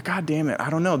God damn it. I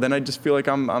don't know. Then I just feel like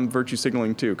I'm virtue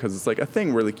signaling too. Cause it's like a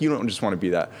thing where like, you don't just want to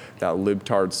be that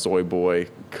libtard soy boy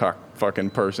cuck fucking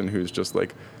person who's just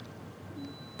like,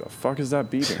 the fuck is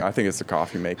that beeping? I think it's the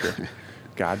coffee maker.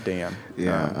 goddamn.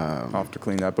 Yeah. I'll have to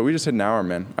clean that. But we just hit an hour,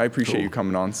 man. I appreciate you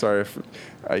coming on. Sorry if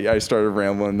I started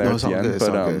rambling there at the end. Good.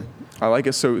 But I like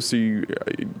it. So you,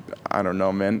 I don't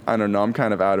know, man. I don't know. I'm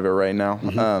kind of out of it right now.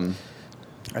 Mm-hmm.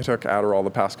 I took Adderall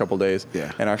the past couple days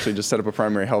and actually just set up a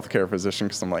primary healthcare physician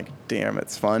because I'm like, damn,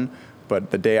 it's fun. But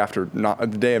the day of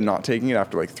not taking it,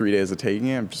 after like 3 days of taking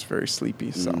it, I'm just very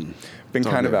sleepy. So been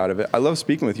kind of out of it. I love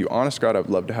speaking with you. Honest God, I'd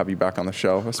love to have you back on the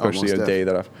show, especially a day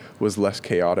that was less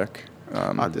chaotic.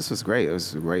 This was great. It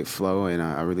was a great flow, and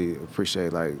I really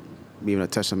appreciate like being able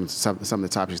to touch on some of the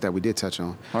topics that we did touch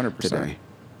on 100%. Today.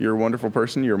 You're a wonderful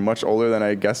person. You're much older than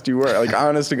I guessed you were. Like,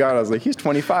 honest to God, I was like, he's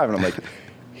 25, and I'm like,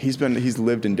 he's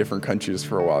lived in different countries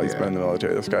for a while. He's been in the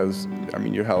military. This guy's, I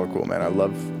mean, you're hella cool, man. I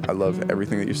love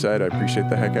everything that you said. I appreciate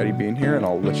the heck out of you being here, and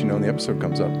I'll let you know when the episode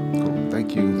comes up. Cool.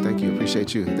 Thank you.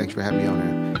 Appreciate you. Thanks for having me on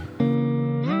here.